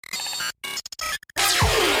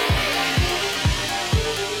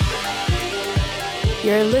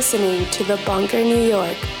You're listening to The Bunker New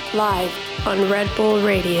York, live on Red Bull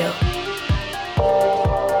Radio.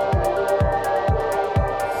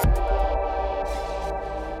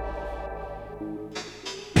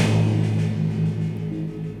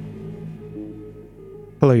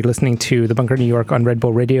 Hello, you're listening to The Bunker New York on Red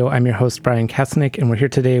Bull Radio. I'm your host, Bryan Kasenic, and we're here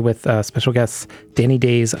today with special guest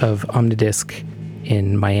Daze of Omnidisc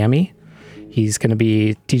in Miami. He's going to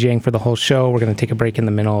be DJing for the whole show. We're going to take a break in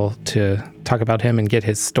the middle to talk about him and get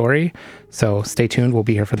his story. So stay tuned. We'll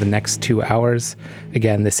be here for the next 2 hours.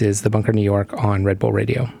 Again, this is The Bunker New York on Red Bull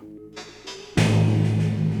Radio.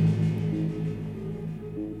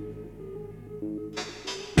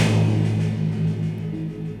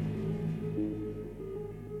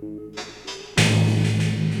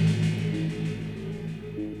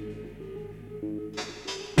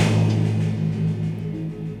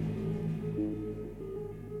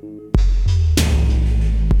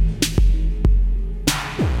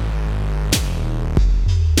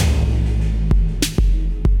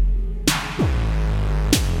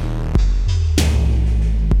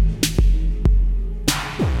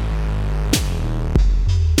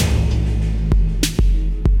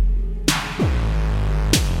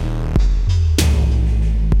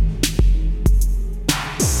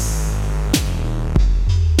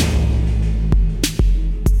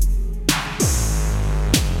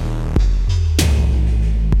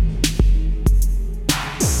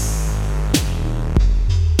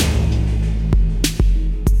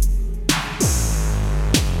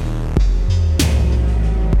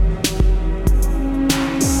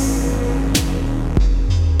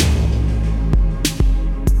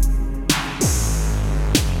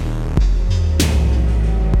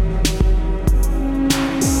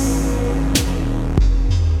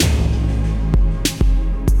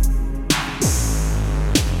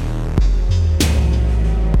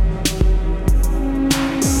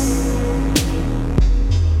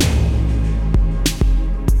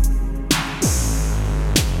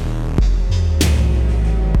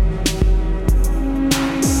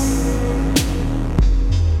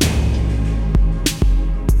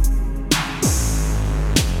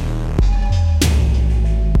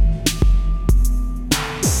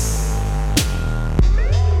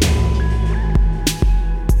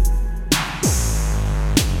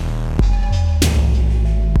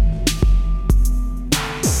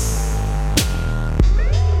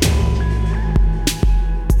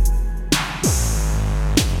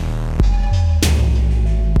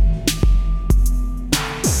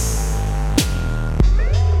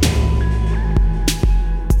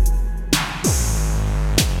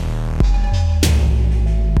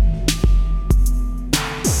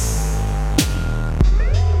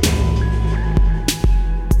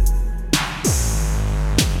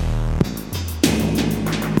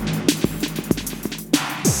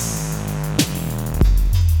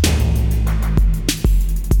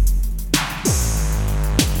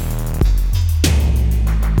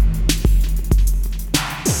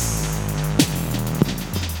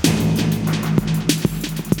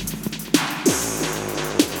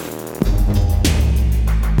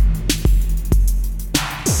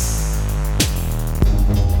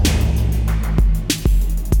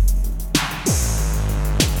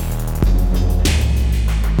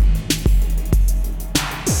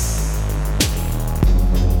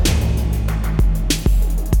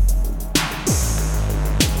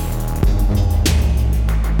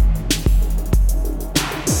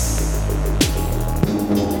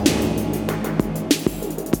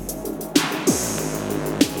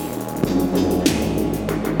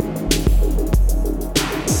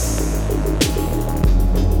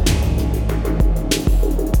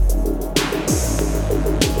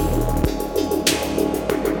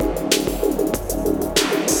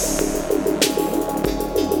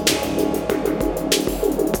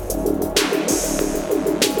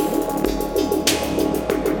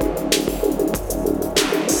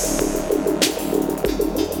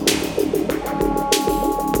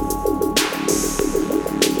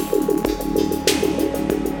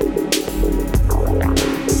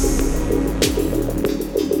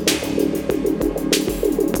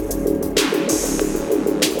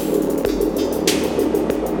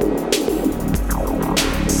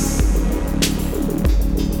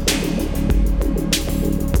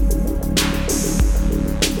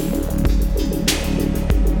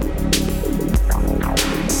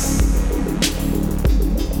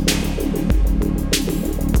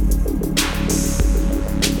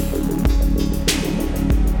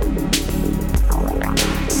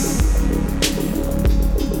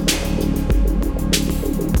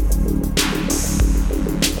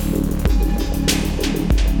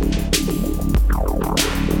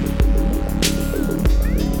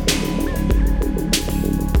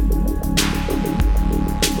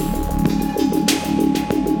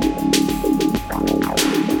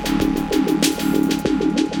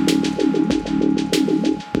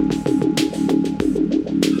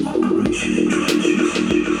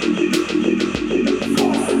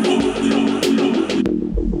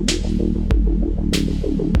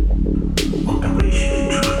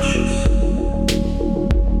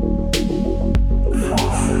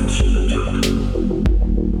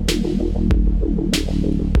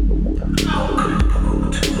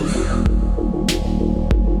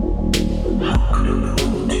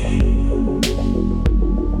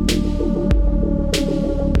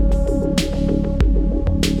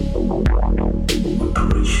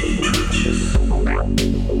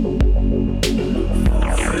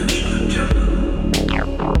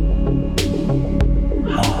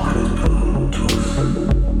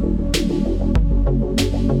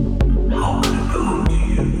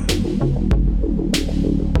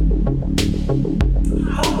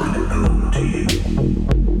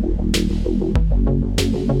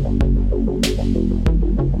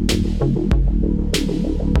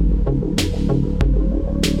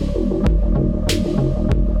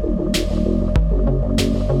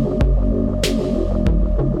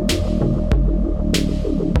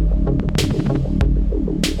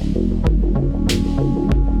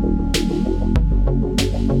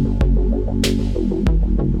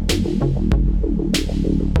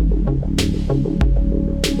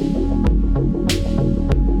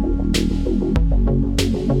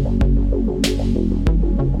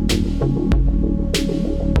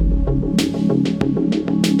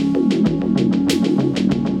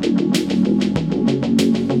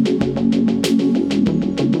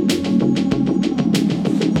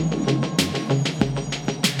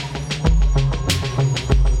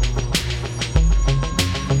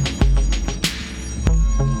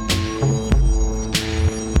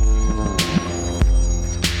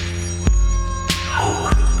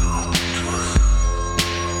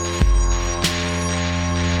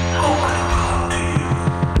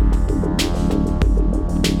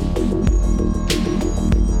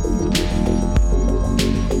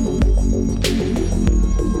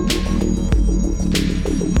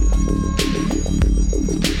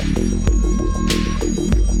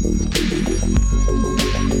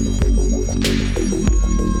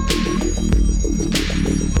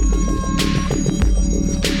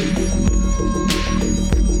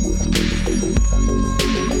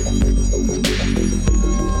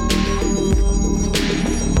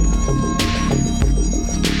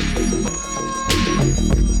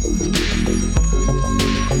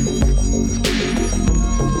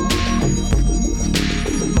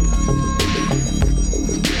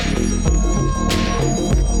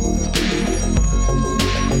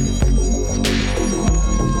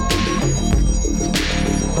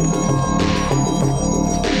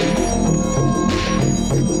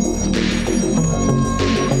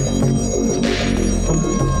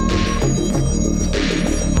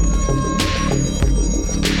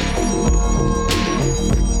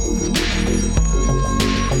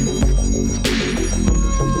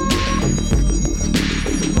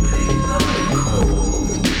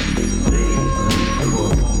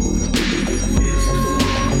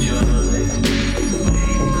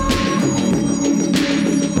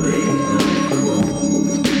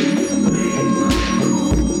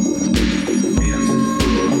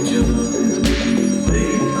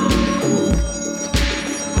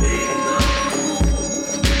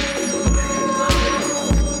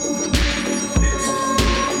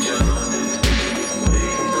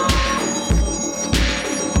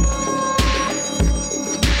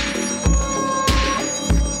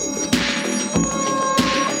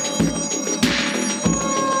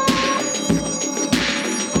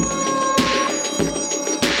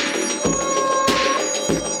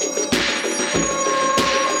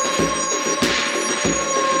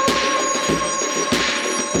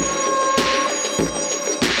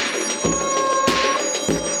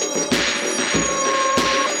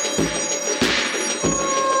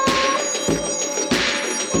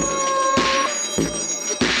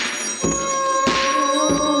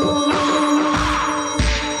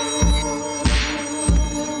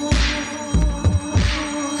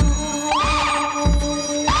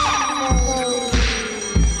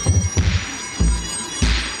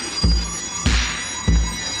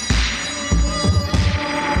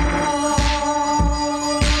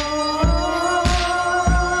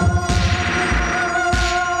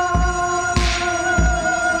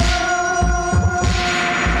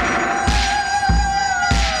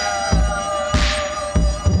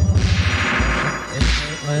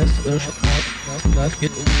 Das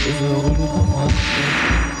geht um diese Rüdelroman.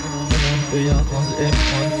 Und ja, was echt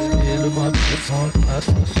an Elemann ist und was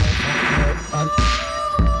ist an.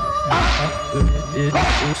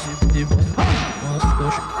 Die was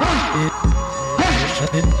durch ich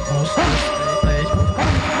hatte den aus ich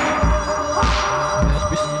wer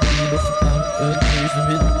bist die Luft an diese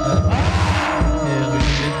mit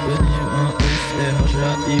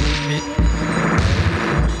mit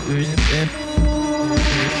ist ja mit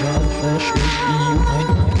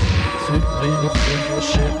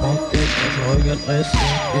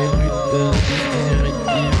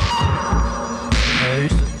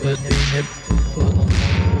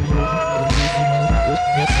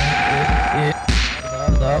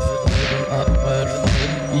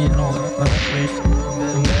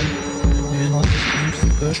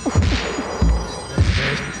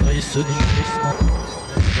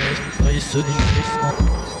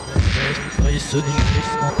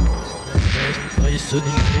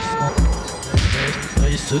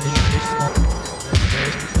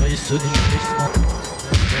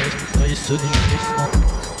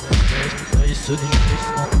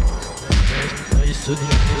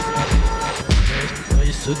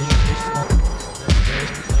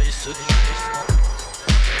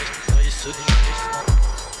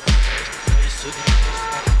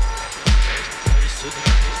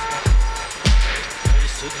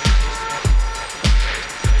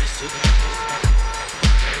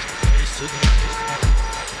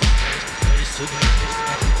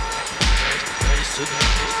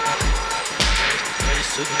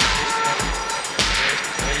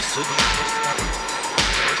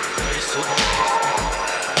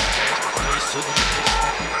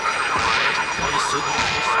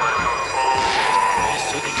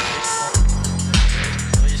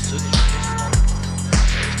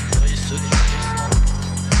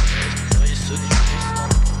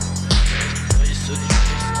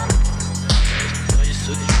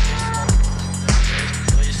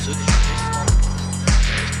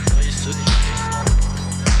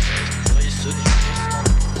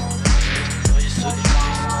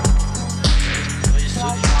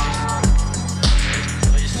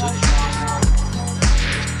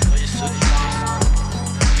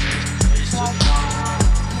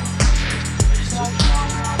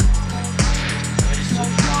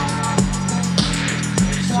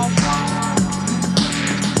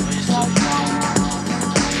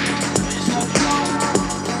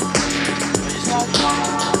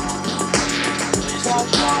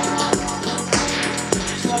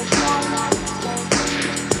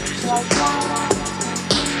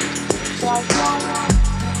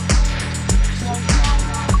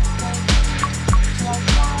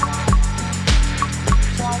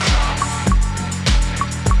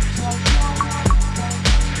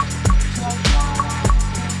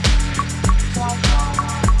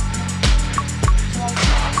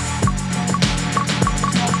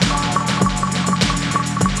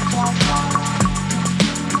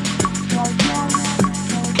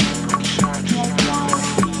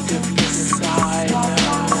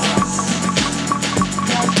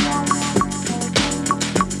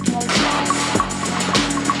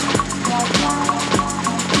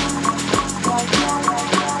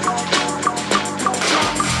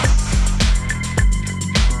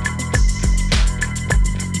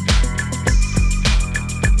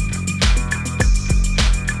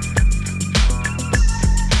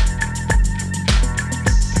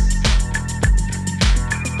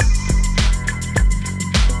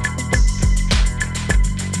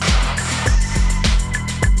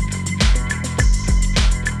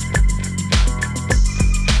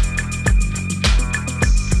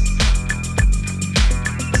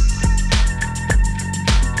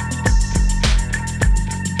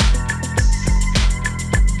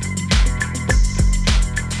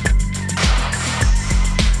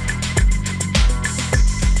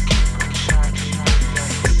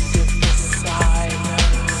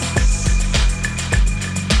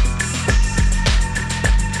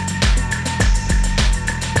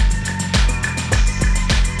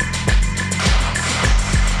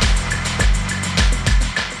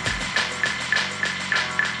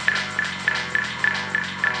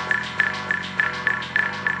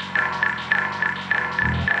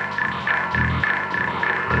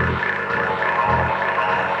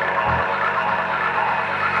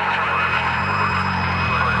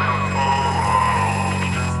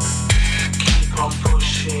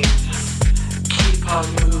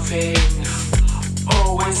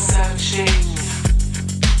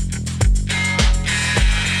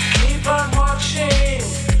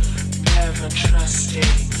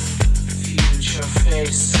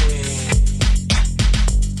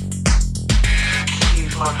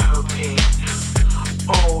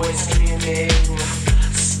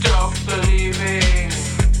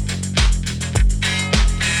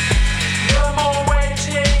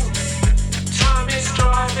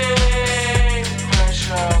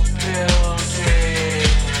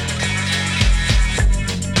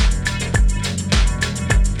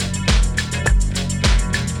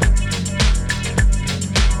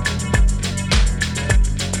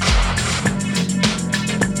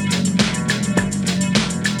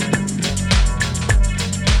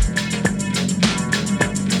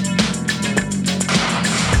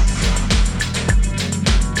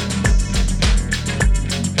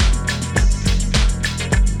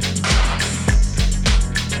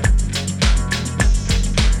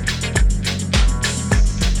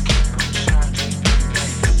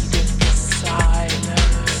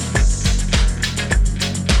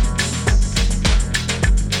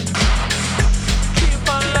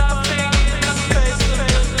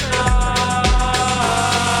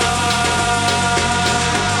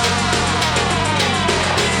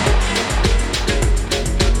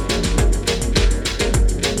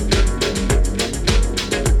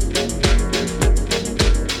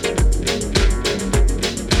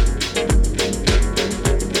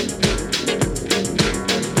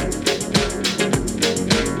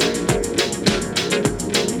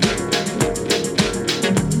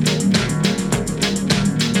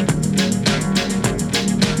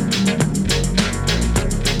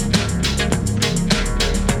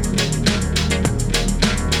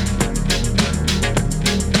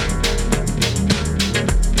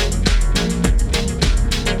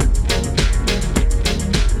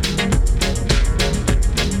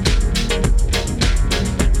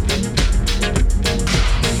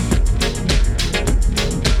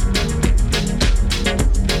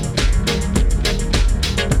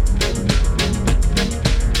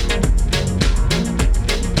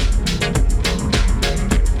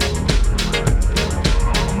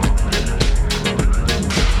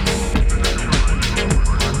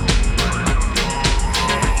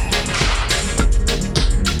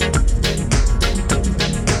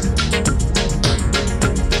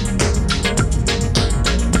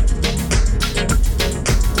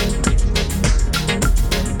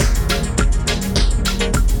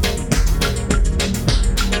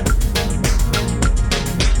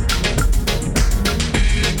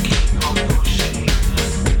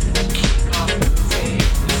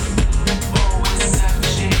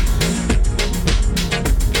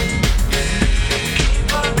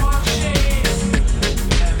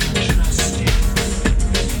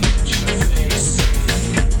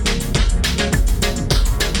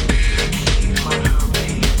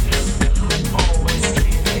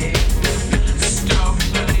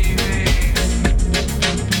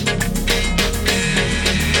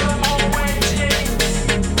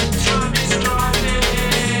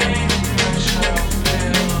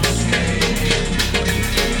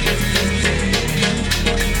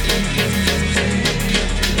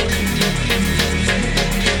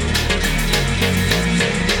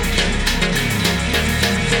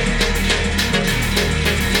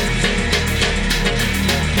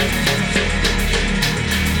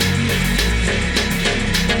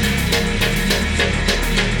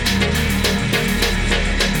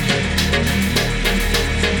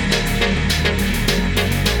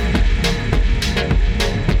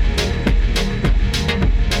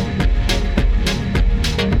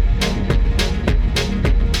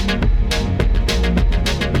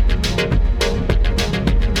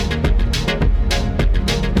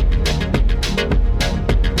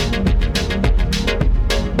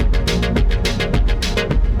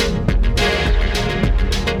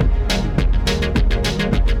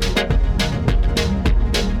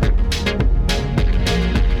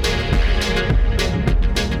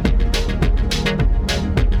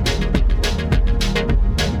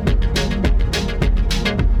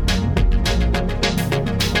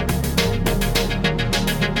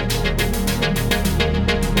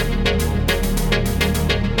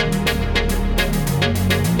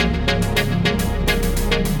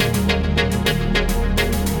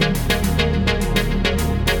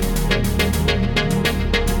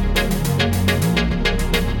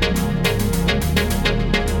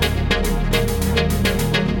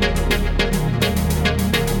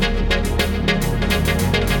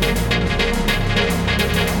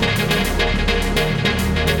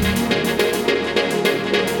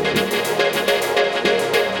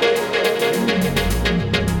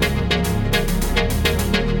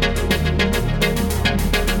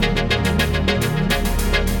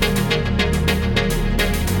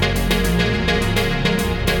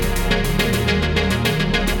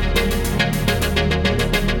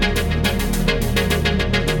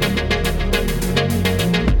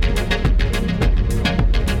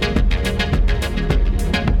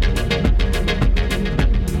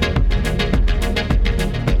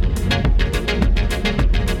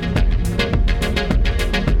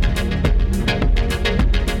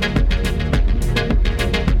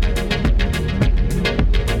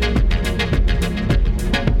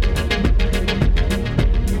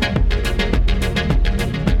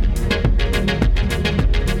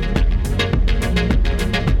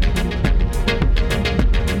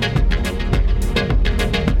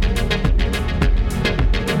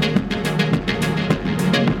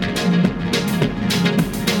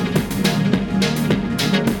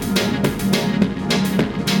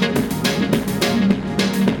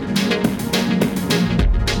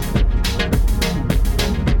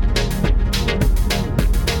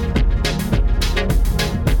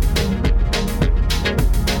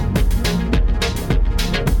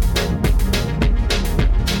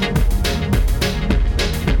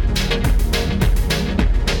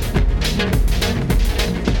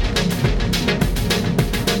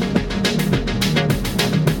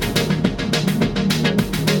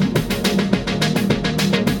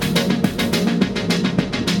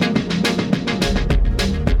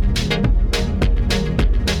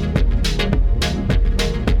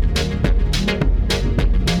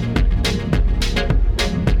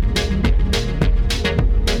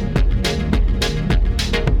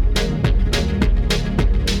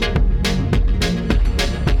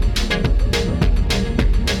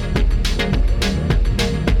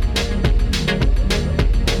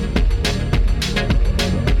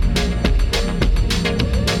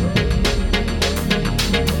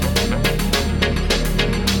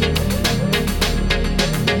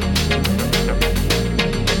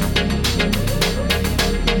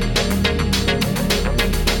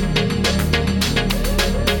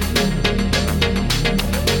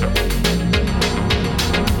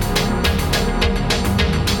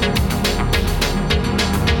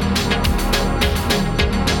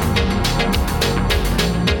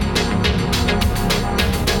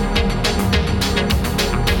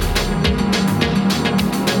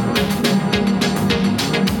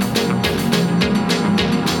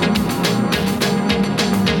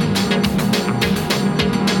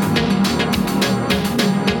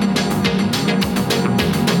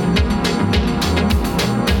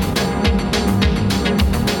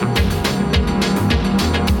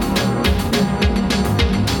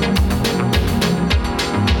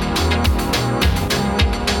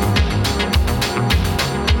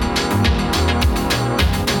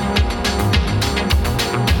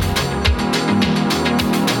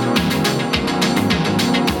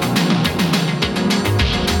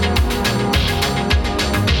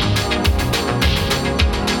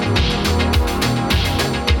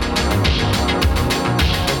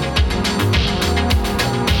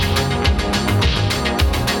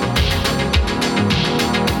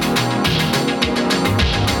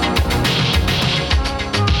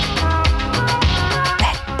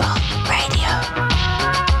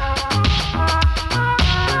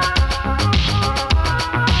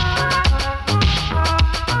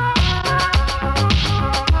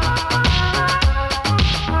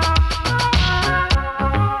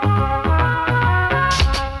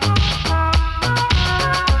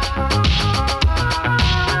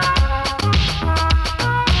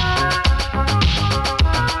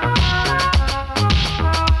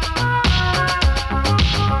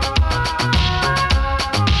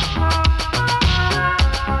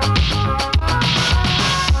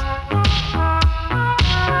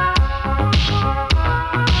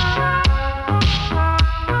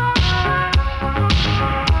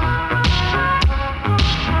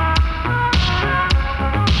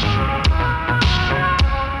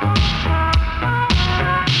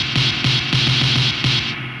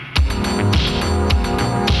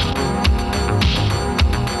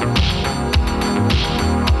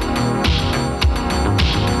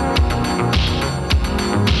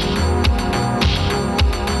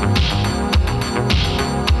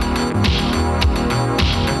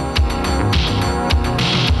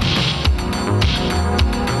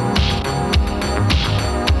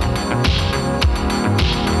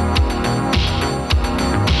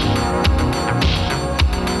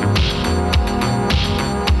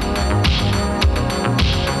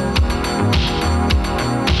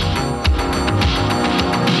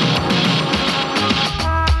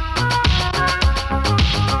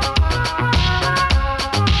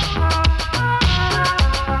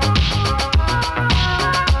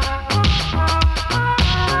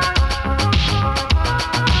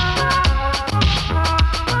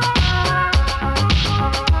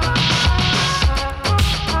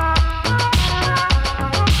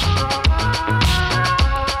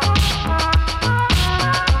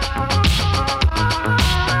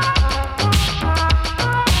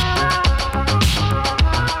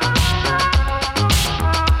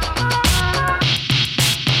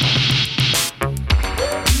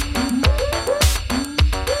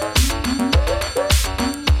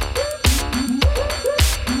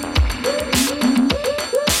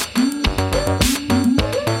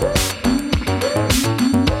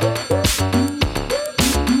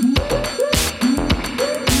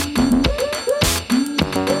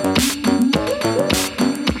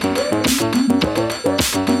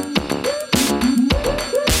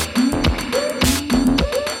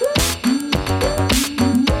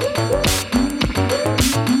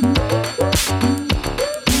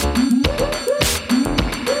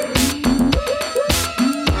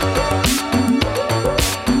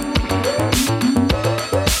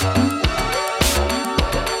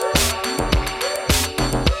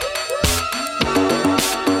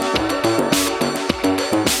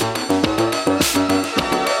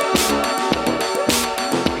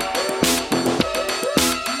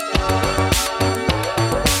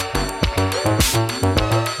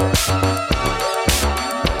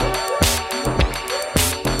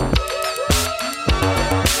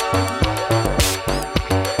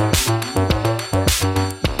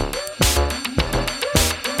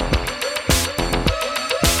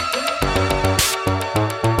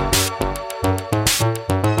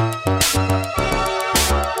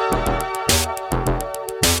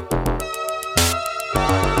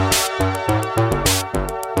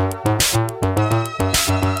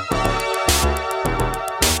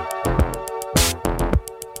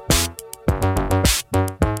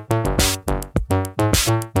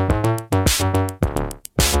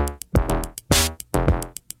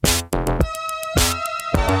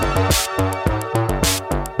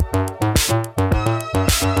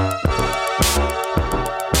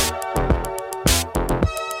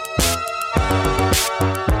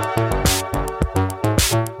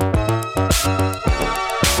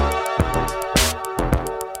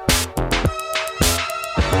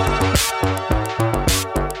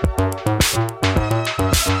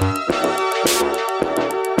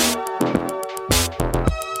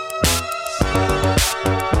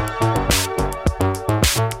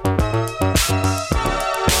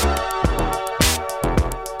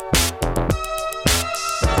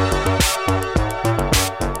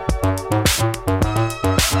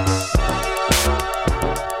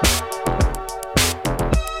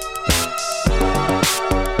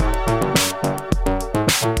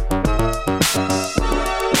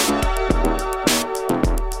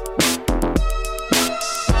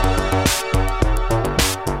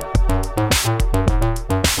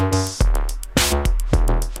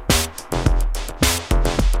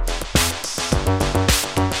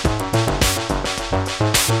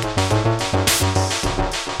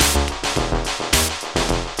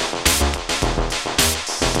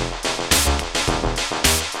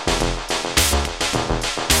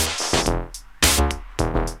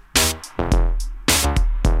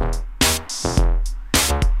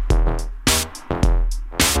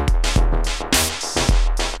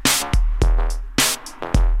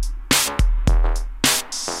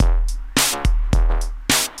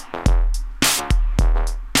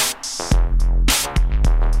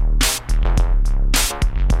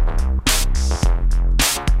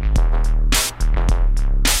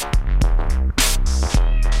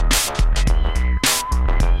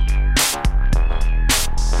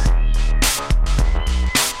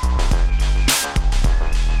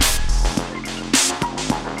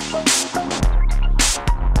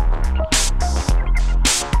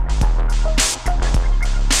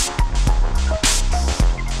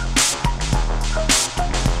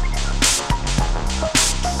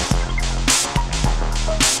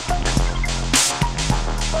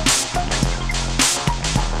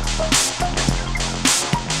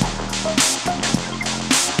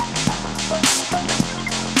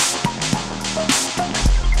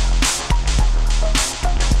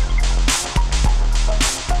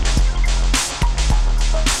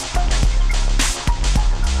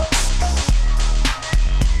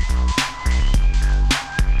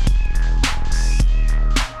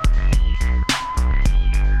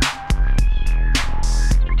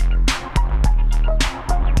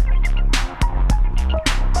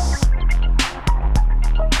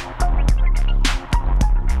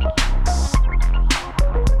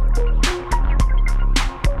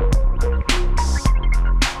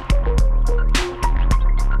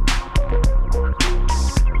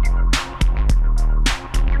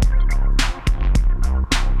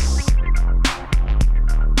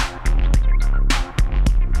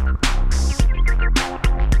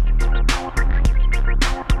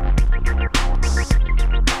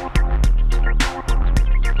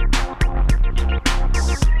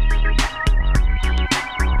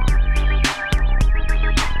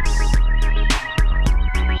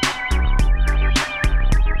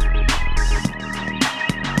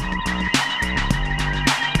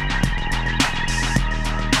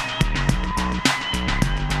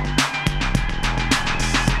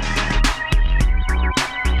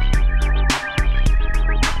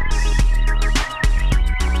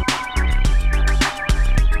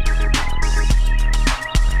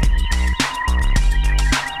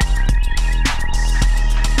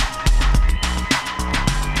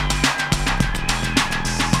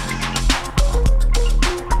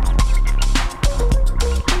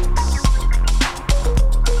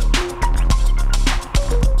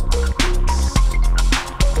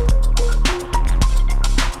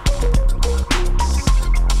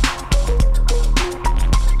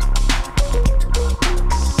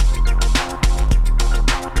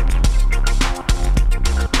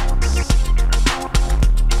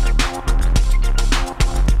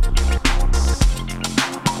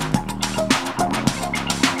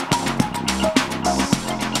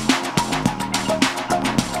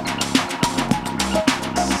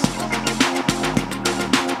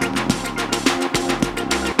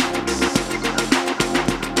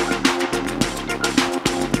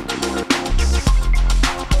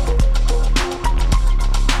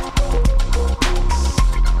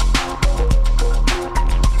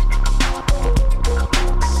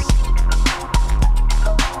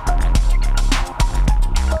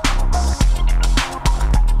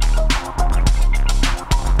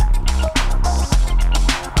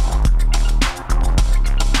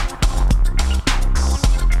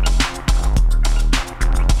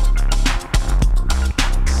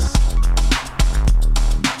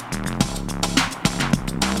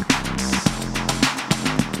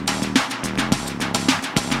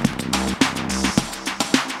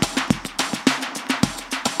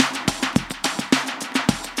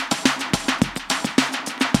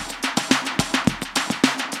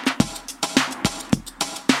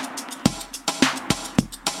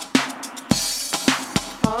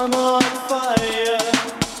I'm on fire.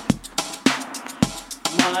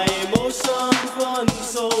 My emotions run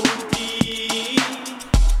so deep.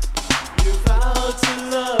 You vowed to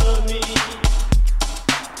love me.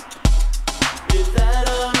 Is that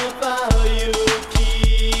a vow you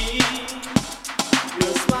keep?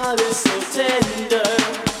 Your smile is so tender.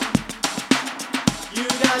 You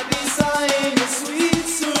got me sighing a sweet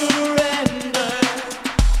surrender.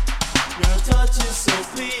 Your touch is so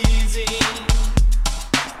pleasing.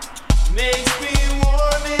 Makes me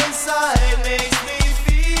warm inside, makes me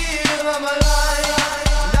feel I'm alive.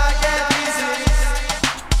 And I can't resist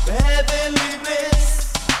the heavenly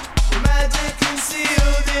bliss, the magic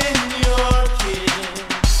concealed in your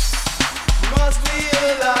kiss. You must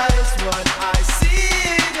realize what I see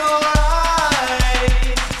in your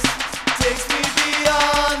eyes takes me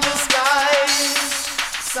beyond the skies.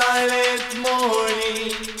 Silent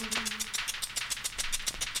morning,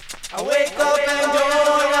 I wake up and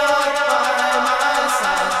you're not by my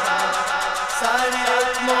side.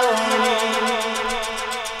 Silent morning,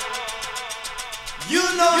 you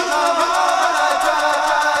know how hard I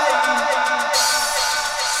try.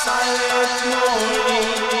 Silent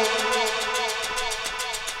morning,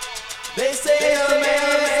 they say a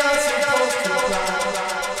man's not supposed to cry.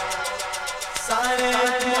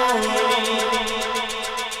 Silent morning,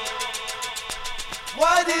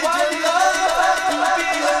 why did you love have to be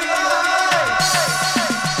alive?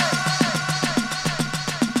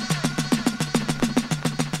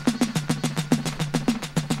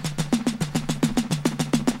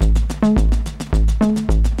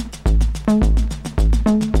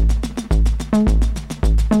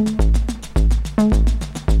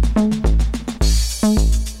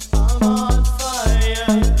 I'm on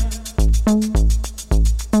fire,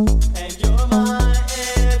 and you're my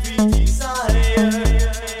every desire.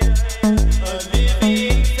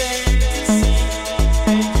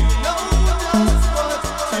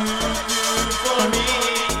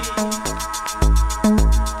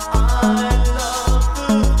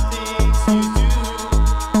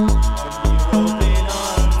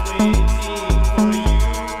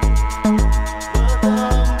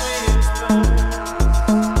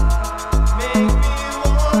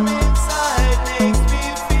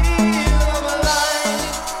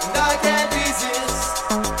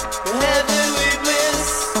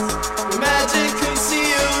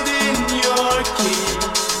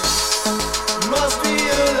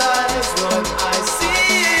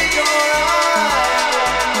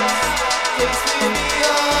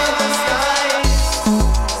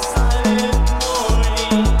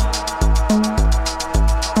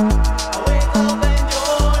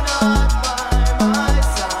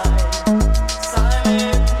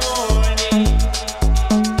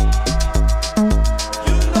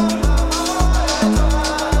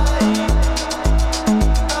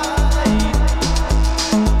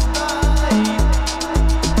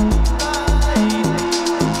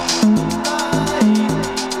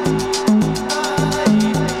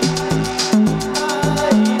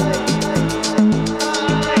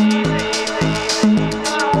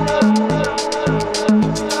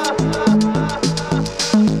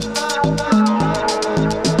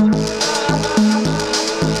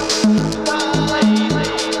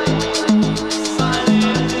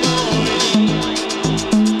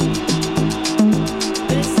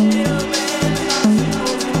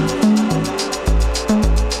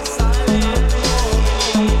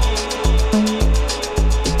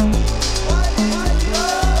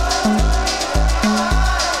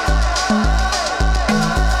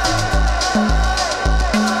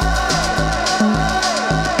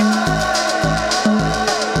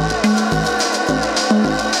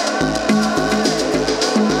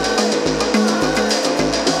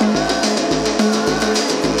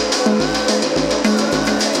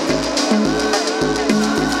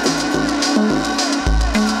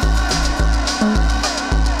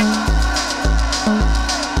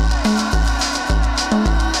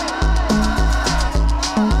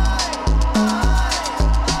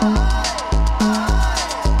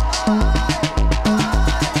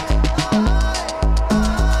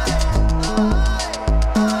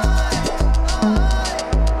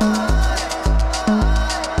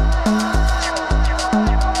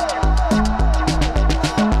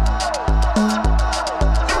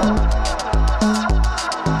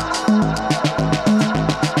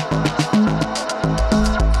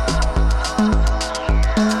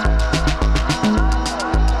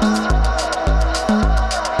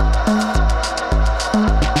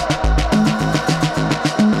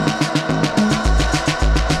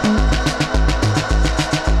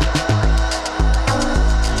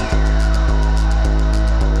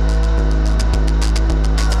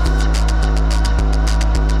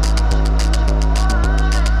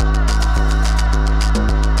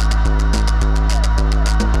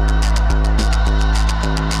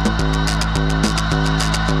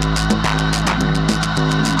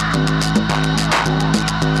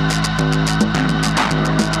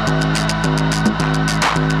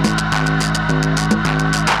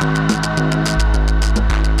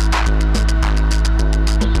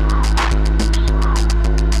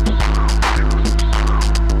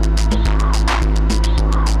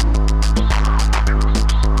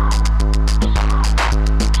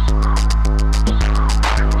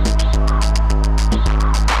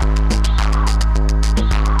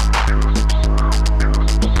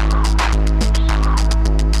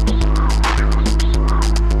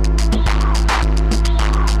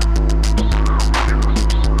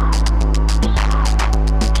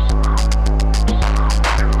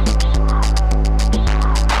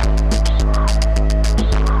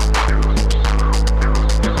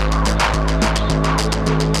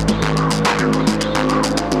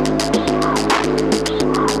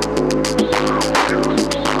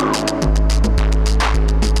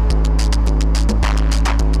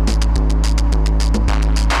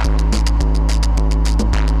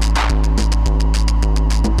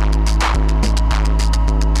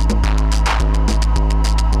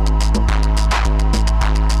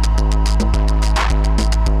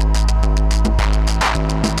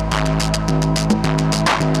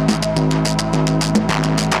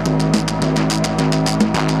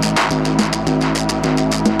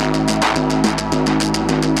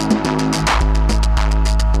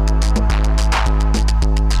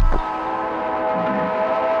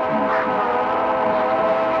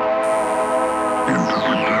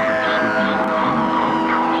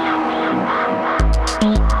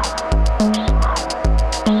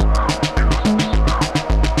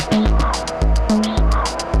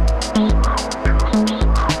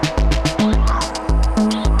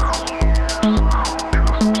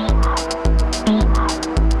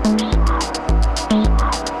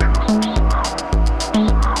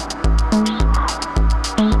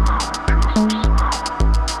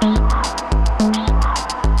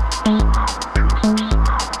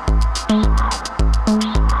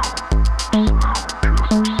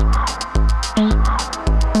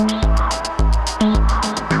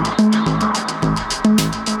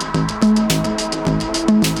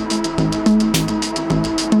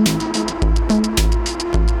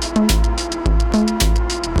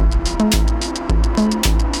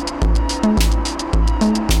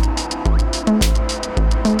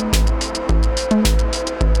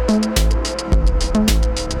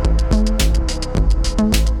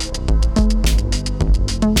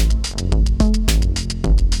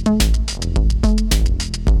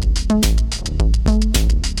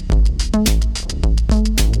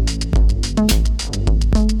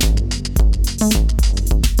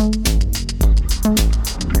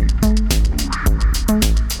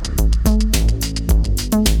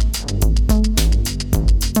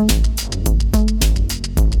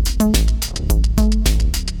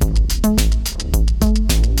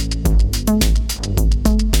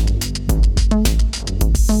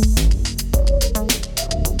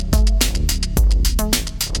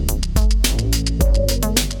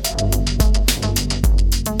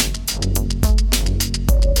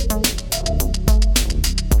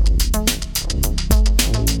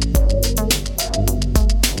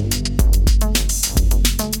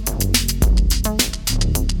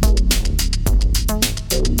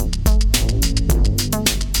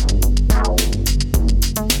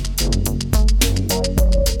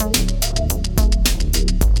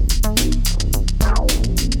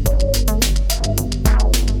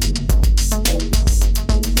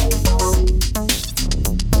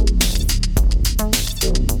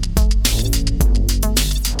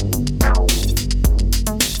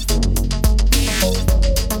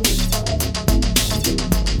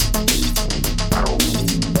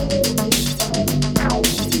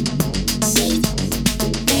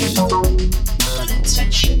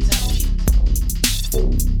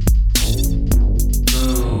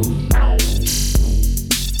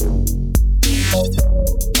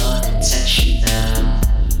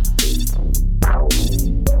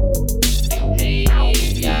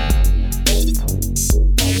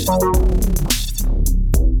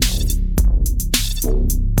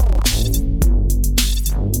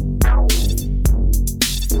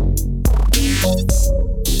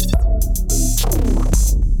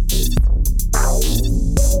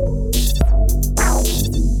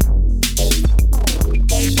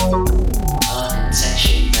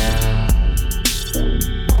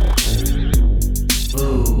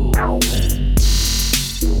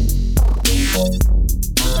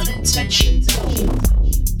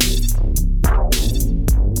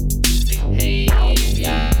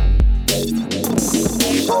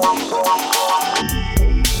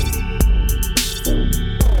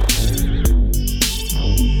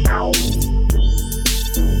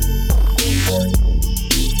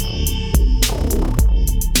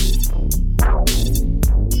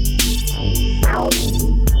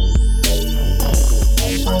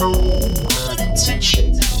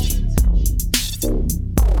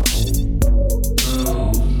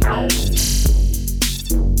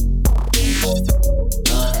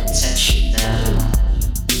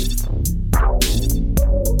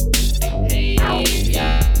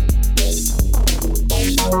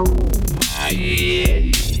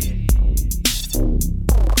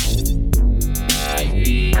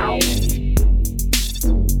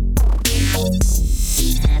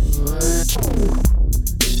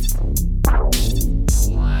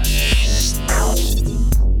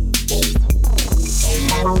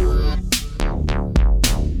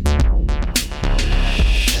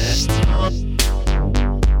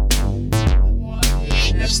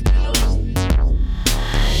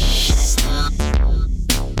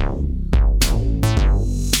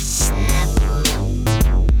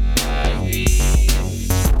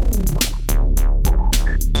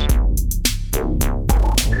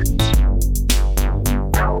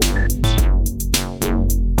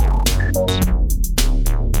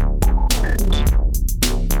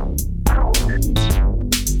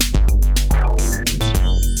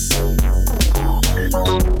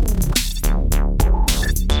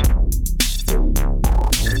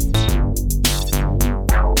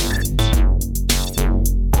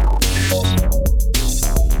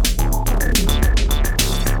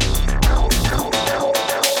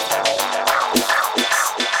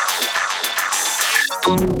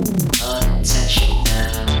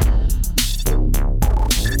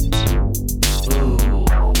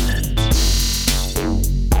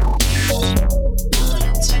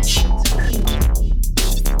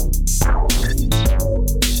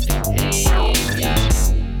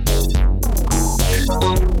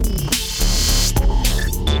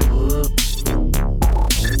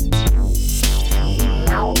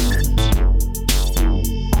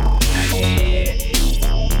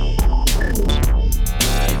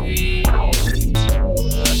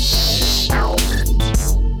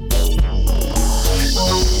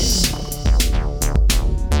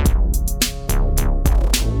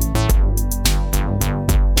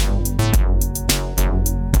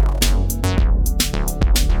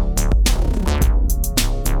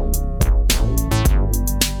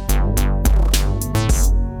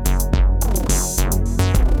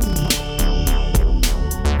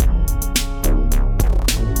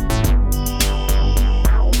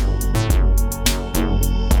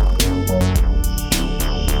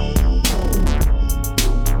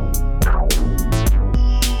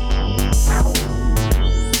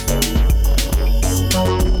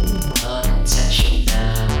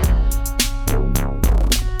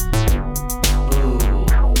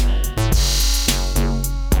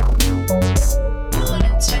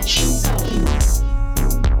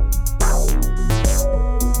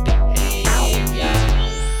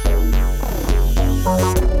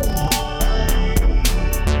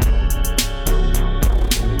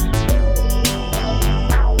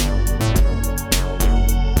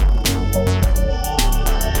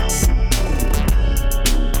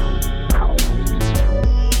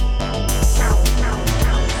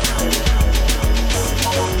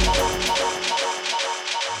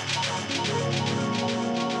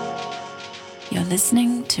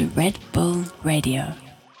 listening to Red Bull Radio.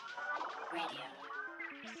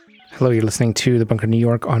 Hello, you're listening to The Bunker New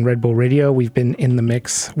York on Red Bull Radio. We've been in the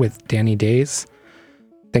mix with Daze.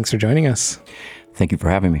 Thanks for joining us. Thank you for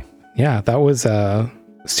having me. Yeah, that was a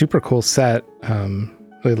super cool set.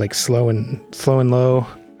 Really like slow and low,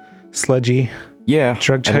 sludgy. Yeah,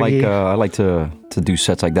 drug chuggy. I like to do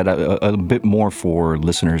sets like that a bit more for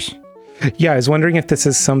listeners. Yeah, I was wondering if this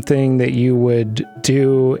is something that you would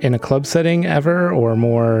do in a club setting ever, or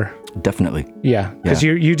more. Definitely. Yeah, because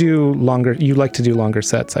you do longer. You like to do longer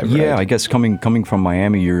sets. I've read. Yeah, I guess coming from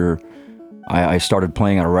Miami, I started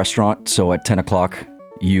playing at a restaurant. So at 10 o'clock,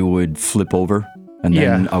 you would flip over, and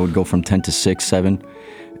then I would go from 10 to 6, 7,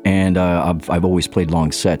 and I've always played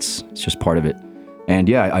long sets. It's just part of it. And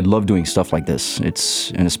yeah, I love doing stuff like this.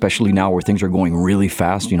 And especially now where things are going really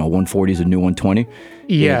fast, 140 is a new 120.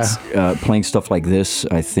 Yeah. Playing stuff like this,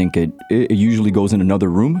 I think it usually goes in another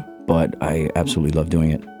room, but I absolutely love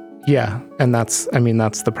doing it. Yeah, and that's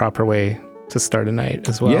the proper way to start a night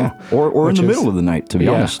as well. Yeah, or in the middle of the night, to be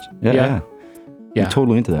honest. Yeah. I'm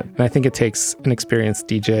totally into that. And I think it takes an experienced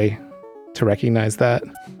DJ to recognize that.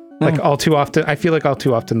 Like all too often, I feel like all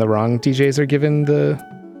too often the wrong DJs are given the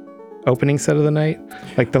opening set of the night,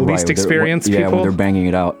 like the least experienced people. Yeah, when they're banging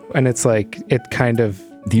it out. And it's like, it kind of...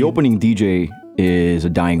 The opening DJ is a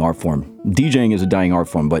dying art form. DJing is a dying art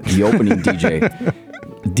form, but the opening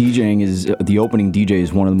the opening DJ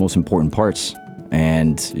is one of the most important parts.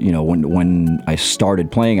 And, when I started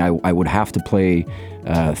playing, I would have to play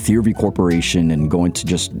Theory Corporation and go into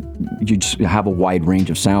you just have a wide range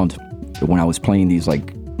of sound. When I was playing these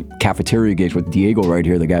like cafeteria gigs with Diego right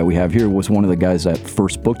here, the guy we have here was one of the guys that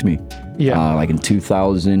first booked me. Yeah. Like in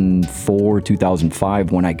 2004,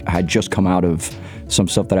 2005, when I had just come out of some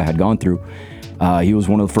stuff that I had gone through. He was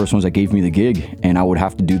one of the first ones that gave me the gig, and I would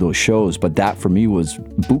have to do those shows. But that for me was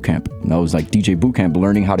boot camp. That was like DJ boot camp,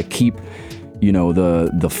 learning how to keep,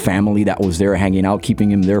 the family that was there hanging out,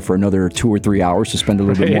 keeping him there for another 2 or 3 hours to spend a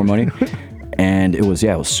little bit more money. And it was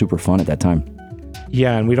super fun at that time.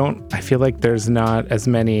 Yeah, and I feel like there's not as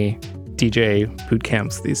many DJ boot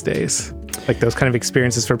camps these days. Like those kind of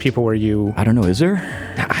experiences for people where I don't know, is there?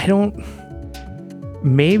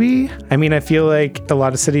 Maybe. I mean, I feel like a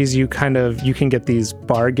lot of cities you can get these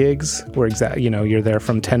bar gigs where you're there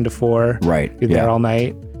from 10 to 4. Right. You're there all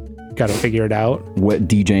night. Got to figure it out.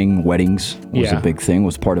 DJing weddings was a big thing,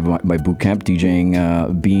 was part of my boot camp.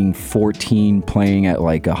 DJing, being 14, playing at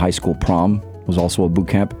like a high school prom was also a boot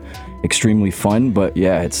camp. Extremely fun, but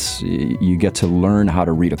yeah, you get to learn how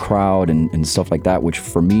to read a crowd and stuff like that, which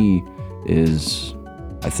for me is,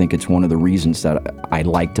 I think it's one of the reasons that I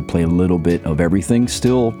like to play a little bit of everything,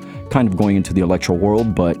 still kind of going into the electro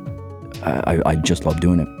world, but I just love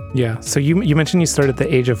doing it. Yeah. So you mentioned you started at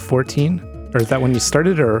the age of 14? Or is that when you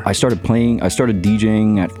started, or? I started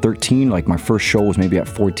DJing at 13. Like my first show was maybe at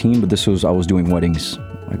 14, but I was doing weddings.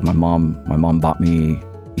 Like my mom bought me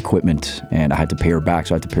equipment and I had to pay her back.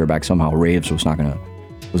 So I had to pay her back somehow. Raves was not gonna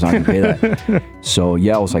pay that. So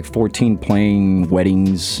yeah, I was like 14 playing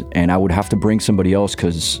weddings, and I would have to bring somebody else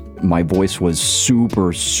because my voice was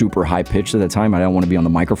super, super high pitched at the time. I didn't want to be on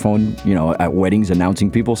the microphone, at weddings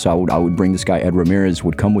announcing people. So I would bring this guy, Ed Ramirez,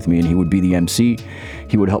 would come with me and he would be the MC.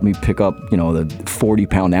 He would help me pick up, the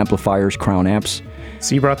 40-pound amplifiers, Crown amps.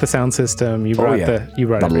 So you brought the sound system. You brought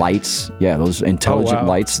the lights. Yeah, those intelligent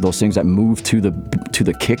lights, those things that move to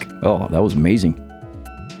the kick. Oh, that was amazing.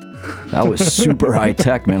 That was super high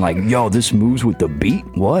tech, man. Like, yo, this moves with the beat.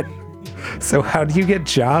 What? So how do you get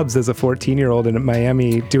jobs as a 14-year-old in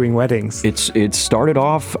Miami doing weddings? It started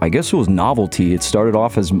off, I guess it was novelty. It started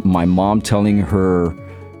off as my mom telling her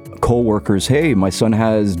co-workers, hey, my son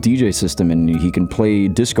has DJ system and he can play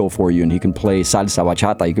disco for you and he can play salsa,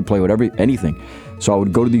 bachata, he can play whatever, anything. So I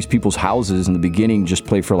would go to these people's houses in the beginning, just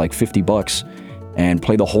play for like $50 and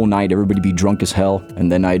play the whole night. Everybody be drunk as hell.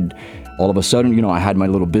 And then all of a sudden, I had my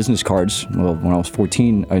little business cards when I was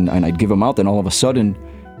 14 and I'd give them out. Then all of a sudden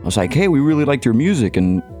I was like, hey, we really liked your music.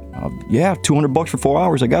 And yeah, $200 for 4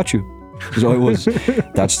 hours. I got you. So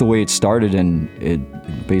that's the way it started, and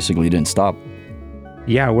it basically didn't stop.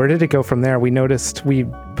 Yeah, where did it go from there? We noticed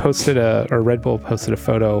posted Red Bull posted a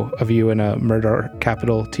photo of you in a Murder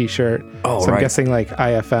Capital t-shirt. Oh, so I'm guessing like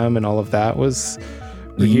IFM and all of that was...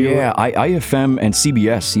 Yeah, IFM and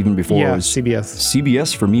CBS even before. Yeah, CBS.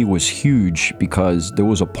 CBS for me was huge because there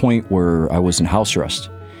was a point where I was in house arrest,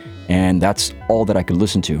 and that's all that I could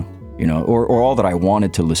listen to, or all that I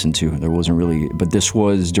wanted to listen to. There wasn't really, but this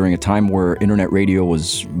was during a time where internet radio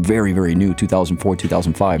was very, very new, 2004,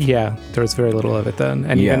 2005. Yeah, there was very little of it then.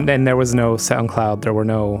 And there was no SoundCloud. There were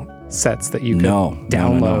no sets that you could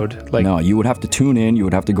download. No, you would have to tune in. You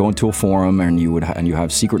would have to go into a forum, and you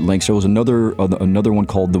have secret links. There was another one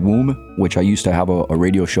called The Womb, which I used to have a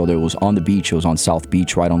radio show that was on the beach. It was on South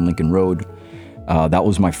Beach, right on Lincoln Road. That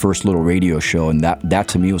was my first little radio show, and that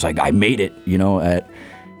to me was like, I made it, at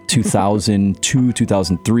 2002,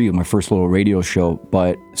 2003, my first little radio show.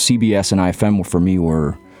 But CBS and IFM for me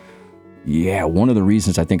were, one of the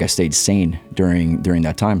reasons I think I stayed sane during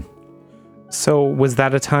that time. So was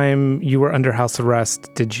that a time you were under house arrest?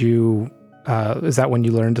 Did you, is that when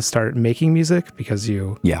you learned to start making music? Because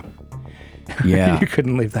you... Yeah. You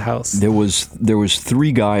couldn't leave the house. There was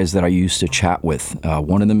 3 guys that I used to chat with.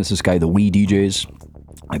 One of them is this guy, the Wee DJs.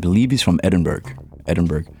 I believe he's from Edinburgh.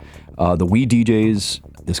 The Wee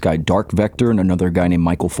DJs, this guy Dark Vector, and another guy named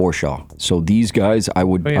Michael Forshaw. So these guys, I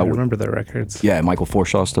remember their records. Yeah, Michael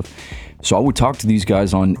Forshaw stuff. So I would talk to these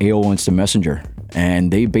guys on AOL Instant Messenger,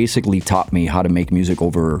 and they basically taught me how to make music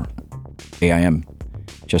over AIM.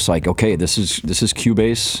 Just like, okay, this is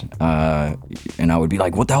Cubase, and I would be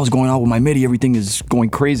like, what the hell's going on with my MIDI? Everything is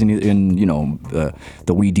going crazy. And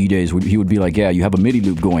the Wee DJs, he would be like, yeah, you have a MIDI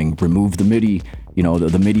loop going. Remove the MIDI,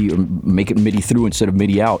 the MIDI, make it MIDI through instead of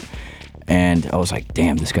MIDI out. And I was like,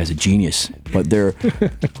 damn, this guy's a genius. But they're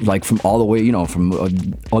like from all the way,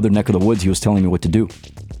 from other neck of the woods, he was telling me what to do.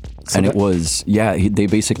 So and it was, they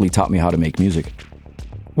basically taught me how to make music.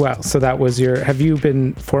 Wow, so that was have you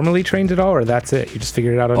been formally trained at all, or that's it? You just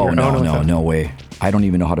figured it out on your own? No way. I don't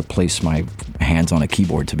even know how to place my hands on a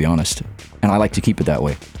keyboard, to be honest. And I like to keep it that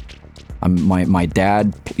way. My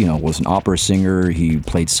dad, was an opera singer. He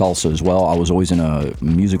played salsa as well. I was always in a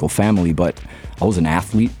musical family, but I was an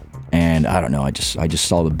athlete. And I don't know, I just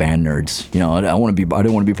saw the band nerds. I didn't want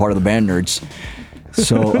to be part of the band nerds.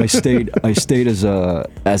 So I stayed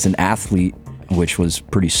as an athlete, which was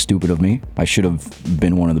pretty stupid of me. I should have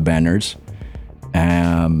been one of the band nerds.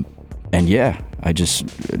 And yeah, I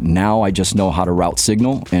just know how to route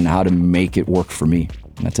signal and how to make it work for me.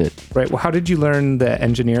 That's it. Right. Well, how did you learn the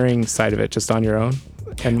engineering side of it? Just on your own?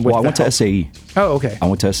 And I went to SAE. Oh, okay. I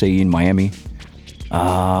went to SAE in Miami.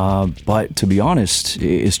 But to be honest,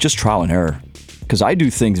 it's just trial and error. Because I do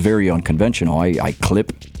things very unconventional. I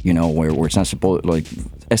clip, where it's not supposed, like,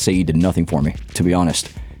 SAE did nothing for me, to be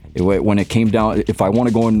honest. When it came down, if I want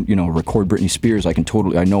to go and record Britney Spears, I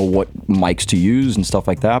know what mics to use and stuff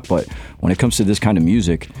like that. But when it comes to this kind of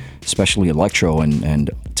music, especially electro and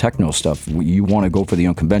techno stuff, you want to go for the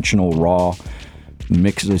unconventional, raw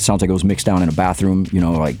mix. It sounds like it was mixed down in a bathroom,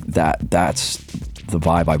 like that. That's the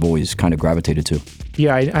vibe I've always kind of gravitated to.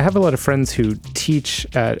 Yeah, I have a lot of friends who teach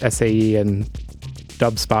at SAE and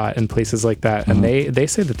Dubspot and places like that, and they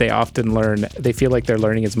say that they often they feel like they're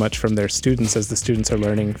learning as much from their students as the students are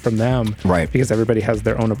learning from them, right? Because everybody has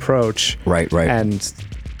their own approach, right, and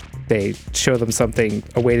they show them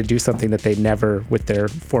a way to do something that they never, with their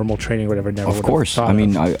formal training or whatever, never. Of course, I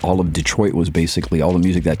mean, all of Detroit was basically, all the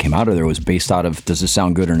music that came out of there was based out of, does this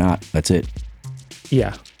sound good or not? That's it.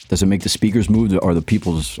 Yeah. Does it make the speakers move? Are the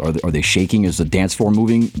people's, are they shaking? Is the dance floor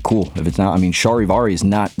moving? Cool. If it's not, I mean, Charivari is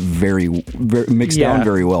not very mixed down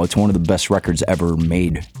very well. It's one of the best records ever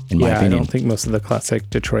made, in my opinion. I don't think most of the classic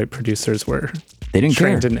Detroit producers were trained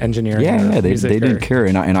care in engineering. Yeah, they didn't care.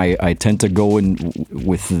 And I tend to go in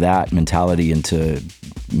with that mentality into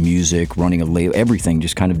music, running a label, everything,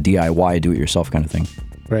 just kind of DIY, do it yourself kind of thing.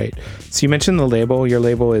 Right. So you mentioned the label. Your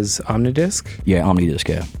label is Omnidisc? Yeah, Omnidisc,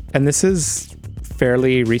 yeah. And this is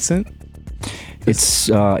fairly recent?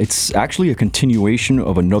 It's actually a continuation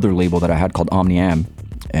of another label that I had called Omniam,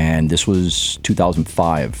 and this was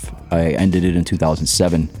 2005. I ended it in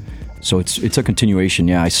 2007, so it's a continuation.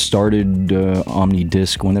 Yeah, I started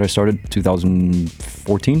Omnidisc. When did I start?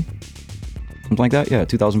 2014, something like that. Yeah,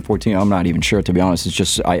 2014. I'm not even sure, to be honest. It's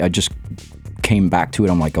just I just came back to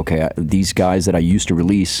it. I'm like, okay, these guys that I used to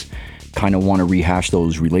release, kind of want to rehash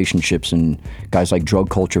those relationships. And guys like Drug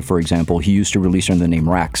Culture, for example, he used to release under the name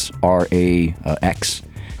Rax, R-A-X.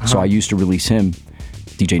 So I used to release him.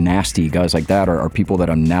 DJ Nasty, guys like that are people that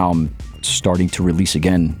I'm now starting to release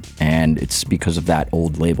again, and it's because of that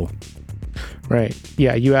old label. Right.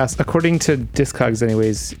 Yeah, you asked, according to Discogs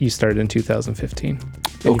anyways, you started in 2015.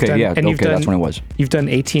 That's when it was. You've done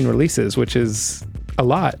 18 releases, which is a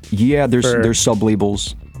lot. Yeah, there's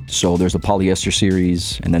sub-labels. So there's the Polyester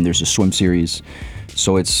series, and then there's the Swim series.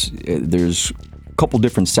 So there's a couple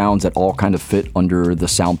different sounds that all kind of fit under the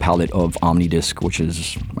sound palette of Omnidisc, which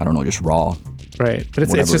is, I don't know, just raw. Right, but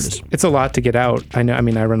it's a lot to get out. I know. I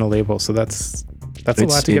mean, I run a label, so that's a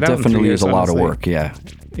lot to get out. It definitely is a lot of work. Yeah.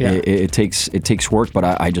 It takes work, but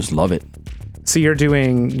I just love it. So you're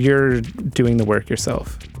doing the work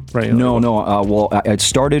yourself, right? No. Well, I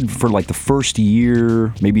started for like the first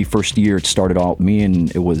year. It started out me, and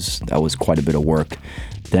that was quite a bit of work.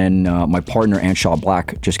 Then my partner Anshaw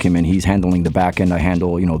Black just came in. He's handling the back end. I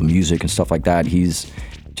handle the music and stuff like that. He's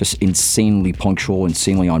just insanely punctual,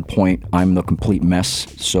 insanely on point. I'm the complete mess,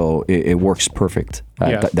 so it works perfect.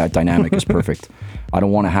 That dynamic is perfect. I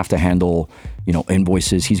don't want to have to handle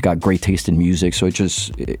invoices. He's got great taste in music, so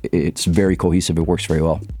it's very cohesive. It works very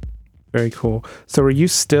well. Very cool. So are you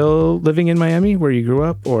still living in Miami where you grew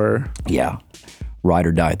up, or? Yeah, ride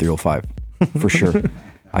or die 305 for sure.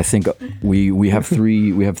 I think we have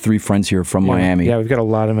three friends here from Miami. Yeah, we've got a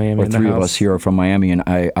lot of Miami. Three of us here are from Miami, and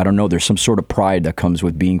I don't know. There's some sort of pride that comes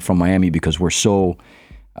with being from Miami because we're so.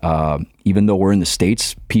 Even though we're in the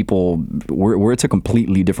States, it's a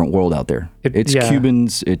completely different world out there. It's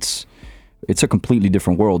Cubans. It's a completely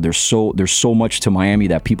different world. There's so much to Miami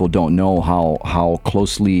that people don't know how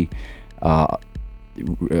closely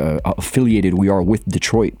affiliated we are with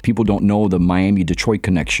Detroit. People don't know the Miami-Detroit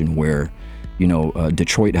connection where.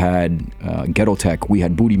 Detroit had ghetto tech. We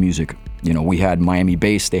had booty music. We had Miami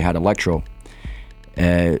bass. They had electro.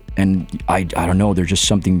 And I don't know. There's just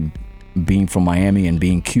something being from Miami and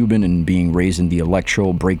being Cuban and being raised in the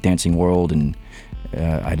electro breakdancing world, and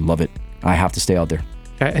I love it. I have to stay out there.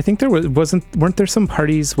 I think weren't there some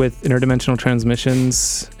parties with interdimensional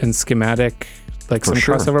transmissions and schematic? Like some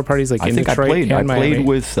crossover parties, like in Detroit and Miami.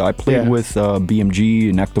 I played with BMG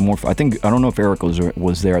and Ectomorph. I don't know if Eric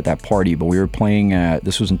was there at that party, but we were playing.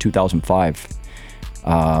 This was in 2005.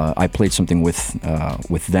 I played something with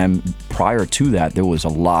them. Prior to that, there was a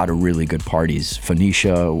lot of really good parties.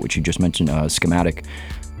 Phoenicia, which you just mentioned, Schematic,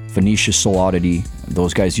 Phoenicia, Soul Oddity.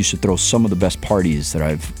 Those guys used to throw some of the best parties that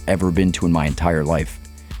I've ever been to in my entire life.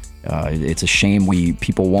 It's a shame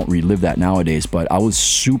people won't relive that nowadays, but I was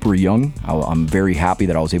super young. I'm very happy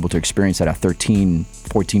that I was able to experience that at 13,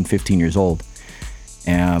 14, 15 years old.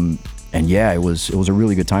 And yeah, it was a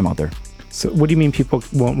really good time out there. So what do you mean people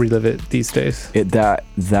won't relive it these days? That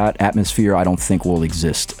atmosphere I don't think will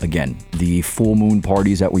exist again. The full moon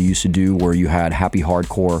parties that we used to do where you had happy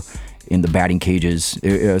hardcore in the batting cages.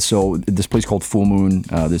 So this place called Full Moon,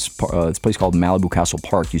 this place called Malibu Castle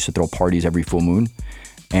Park used to throw parties every full moon.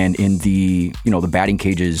 And in the batting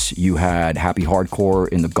cages, you had happy hardcore.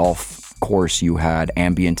 In the golf course, you had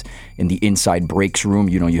ambient in the inside breaks room.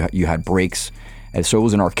 You know, you had breaks. And so it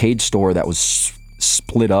was an arcade store that was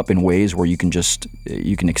split up in ways where you can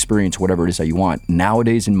experience whatever it is that you want.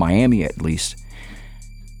 Nowadays in Miami, at least,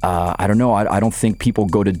 I don't know. I don't think people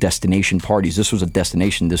go to destination parties. This was a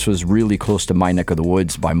destination. This was really close to my neck of the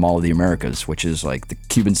woods by Mall of the Americas, which is like the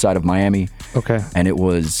Cuban side of Miami. Okay. And it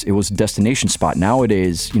was a destination spot.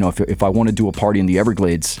 Nowadays, you know, if I want to do a party in the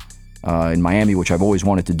Everglades in Miami, which I've always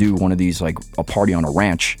wanted to do, one of these, like a party on a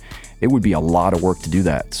ranch, it would be a lot of work to do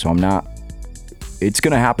that. So it's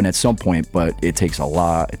going to happen at some point, but it takes a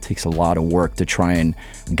lot of work to try and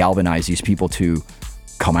galvanize these people to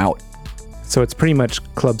come out. So it's pretty much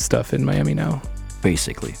club stuff in Miami now.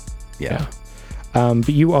 Basically, yeah. But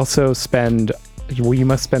you also you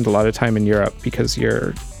must spend a lot of time in Europe because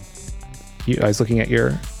I was looking at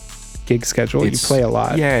your gig schedule. You play a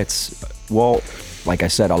lot. Yeah, like I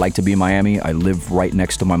said, I like to be in Miami. I live right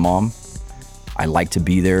next to my mom. I like to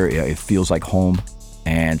be there. It feels like home.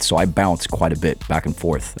 And so I bounce quite a bit back and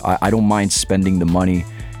forth. I don't mind spending the money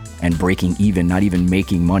and breaking even, not even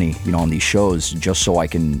making money, you know, on these shows, just so I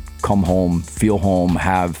can come home, feel home,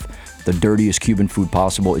 have the dirtiest Cuban food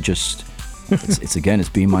possible. It's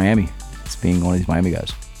being Miami. It's being one of these Miami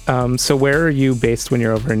guys. So where are you based when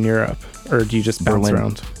you're over in Europe? Or do you just bounce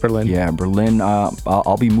around? Berlin? Yeah, Berlin.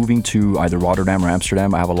 I'll be moving to either Rotterdam or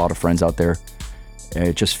Amsterdam. I have a lot of friends out there.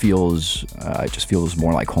 It just feels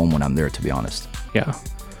more like home when I'm there, to be honest. Yeah.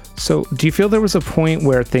 So do you feel there was a point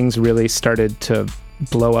where things really started to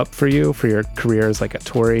blow up for you, for your career as like a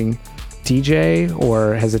touring DJ,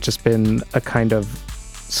 or has it just been a kind of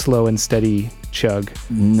slow and steady chug?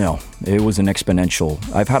 No, it was an exponential.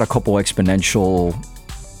 I've had a couple exponential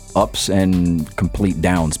ups and complete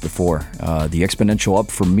downs before. The exponential up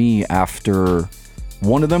for me, after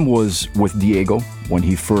one of them was with Diego when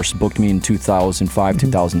he first booked me in 2005,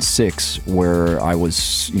 2006, where I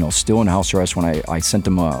was, you know, still in house arrest when I sent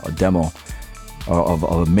him a demo of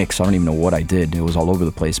a mix. I don't even know what I did. It was all over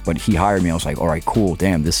the place, but he hired me. I was like, all right, cool.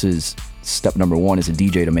 Damn, this is step number one as a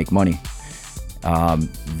DJ to make money.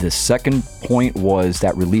 The second point was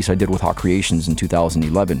that release I did with Hot Creations in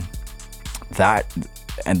 2011.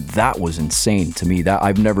 That was insane to me. That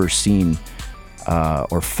I've never seen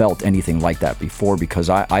or felt anything like that before, because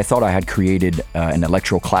I thought I had created an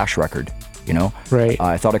electro clash record, you know? Right.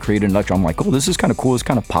 I thought I created an electro. I'm like, oh, this is kind of cool. It's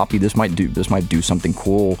kind of poppy. This might do something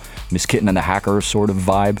cool. Miss Kitten and the Hacker sort of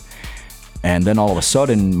vibe. And then all of a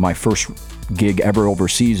sudden, my first gig ever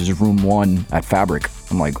overseas is Room 1 at Fabric.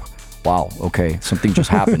 I'm like, wow, okay, something just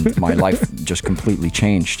happened. My life just completely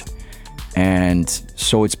changed. And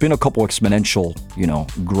so it's been a couple exponential, you know,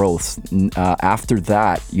 growth. After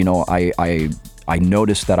that, you know, I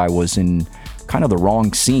noticed that I was in kind of the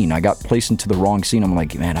wrong scene. I got placed into the wrong scene. I'm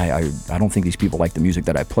like, man, I don't think these people like the music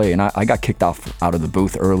that I play. And I got kicked out of the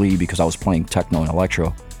booth early because I was playing techno and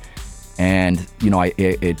electro. And, you know,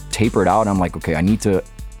 it tapered out. I'm like, okay, I need to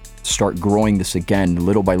start growing this again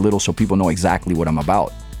little by little so people know exactly what I'm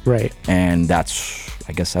about. Right. And I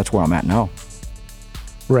guess that's where I'm at now.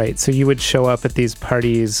 Right. So you would show up at these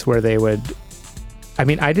parties where they would,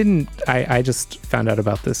 I just found out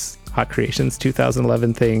about this Hot Creations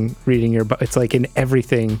 2011 thing, reading it's like in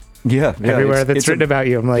everything. Yeah. Everywhere that's written about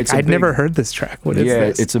you. I'm like, I'd never heard this track. What is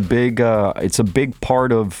this? It's a big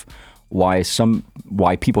part of why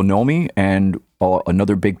people know me, and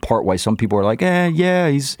another big part why some people are like,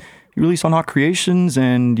 he released on Hot Creations,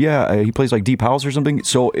 and he plays like deep house or something.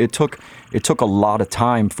 So it took a lot of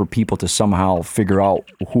time for people to somehow figure out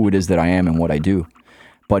who it is that I am and what I do.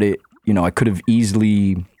 But I could have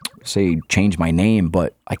easily change my name,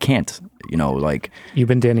 but I can't. Like, you've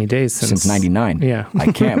been Danny Daze since 99. Yeah,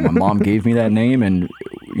 I can't. My mom gave me that name, and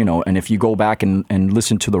and if you go back and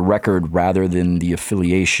listen to the record rather than the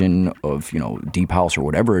affiliation of deep house or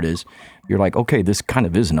whatever it is, you're like, okay, this kind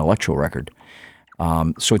of is an electro record.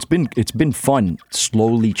 So it's been fun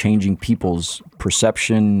slowly changing people's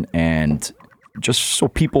perception, and just so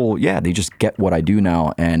people, they just get what I do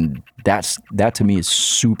now, and that to me is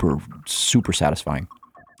super, super satisfying.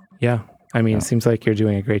 Yeah, it seems like you're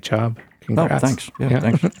doing a great job. Congrats. Oh, thanks. Yeah.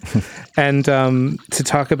 Thanks. And to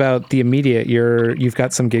talk about the immediate, you've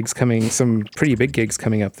got some gigs coming, some pretty big gigs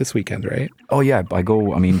coming up this weekend, right? Oh yeah, I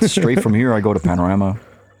go. Straight from here, I go to Panorama.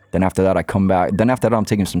 Then after that, I come back. Then after that, I'm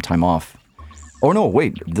taking some time off. Oh no,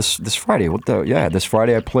 wait! This Friday, this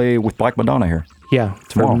Friday I play with Black Madonna here. Yeah,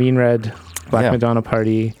 tomorrow. For Mean Red Black Madonna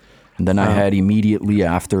party. And then I head immediately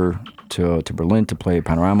after to Berlin to play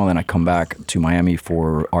Panorama. Then I come back to Miami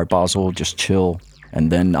for Art Basel, just chill. And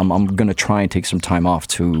then I'm gonna try and take some time off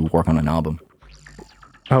to work on an album.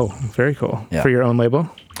 Oh, very cool. Yeah. For your own label?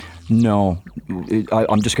 No,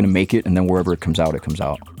 I'm just going to make it, and then wherever it comes out, it comes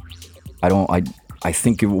out. I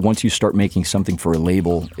think once you start making something for a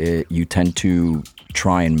label, you tend to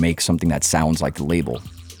try and make something that sounds like the label.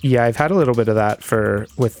 Yeah, I've had a little bit of that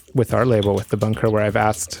with our label, with The Bunker, where I've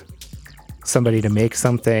asked somebody to make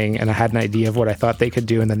something and I had an idea of what I thought they could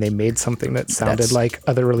do, and then they made something that sounded like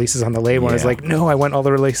other releases on the label. And I was like, no, I want all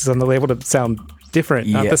the releases on the label to sound different,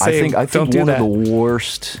 not the same. I think one of the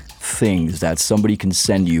worst things that somebody can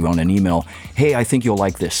send you on an email, hey, I think you'll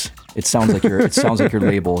like this. It sounds like your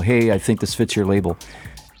label. Hey, I think this fits your label.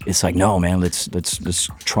 It's like, no, man, let's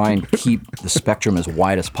try and keep the spectrum as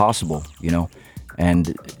wide as possible, you know?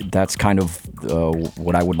 And that's kind of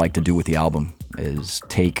what I would like to do with the album, is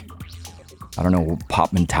take, I don't know,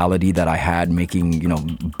 pop mentality that I had making, you know,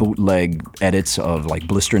 bootleg edits of like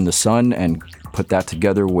Blister in the Sun, and put that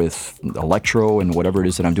together with electro and whatever it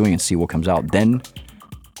is that I'm doing, and see what comes out. Then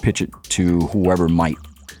pitch it to whoever might,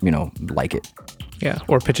 you know, like it. Yeah,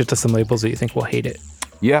 or pitch it to some labels that you think will hate it.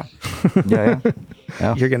 Yeah.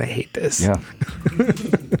 You're going to hate this. Yeah.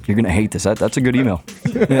 You're going to hate this. That's a good email.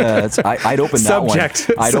 Yeah, I'd open that one.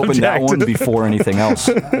 I'd open that one before anything else.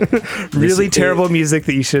 Really terrible music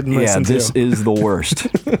that you shouldn't listen to. Yeah, this is the worst.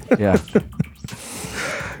 Yeah.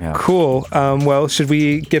 Cool. Well, should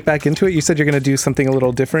we get back into it? You said you're going to do something a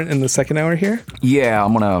little different in the second hour here? Yeah,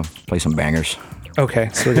 I'm going to play some bangers. Okay,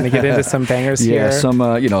 so we're going to get into some bangers here. Yeah, some,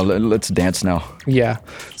 let's dance now. Yeah.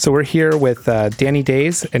 So we're here with Danny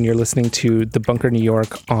Daze, and you're listening to The Bunker New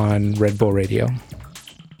York on Red Bull Radio.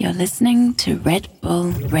 You're listening to Red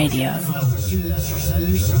Bull Radio.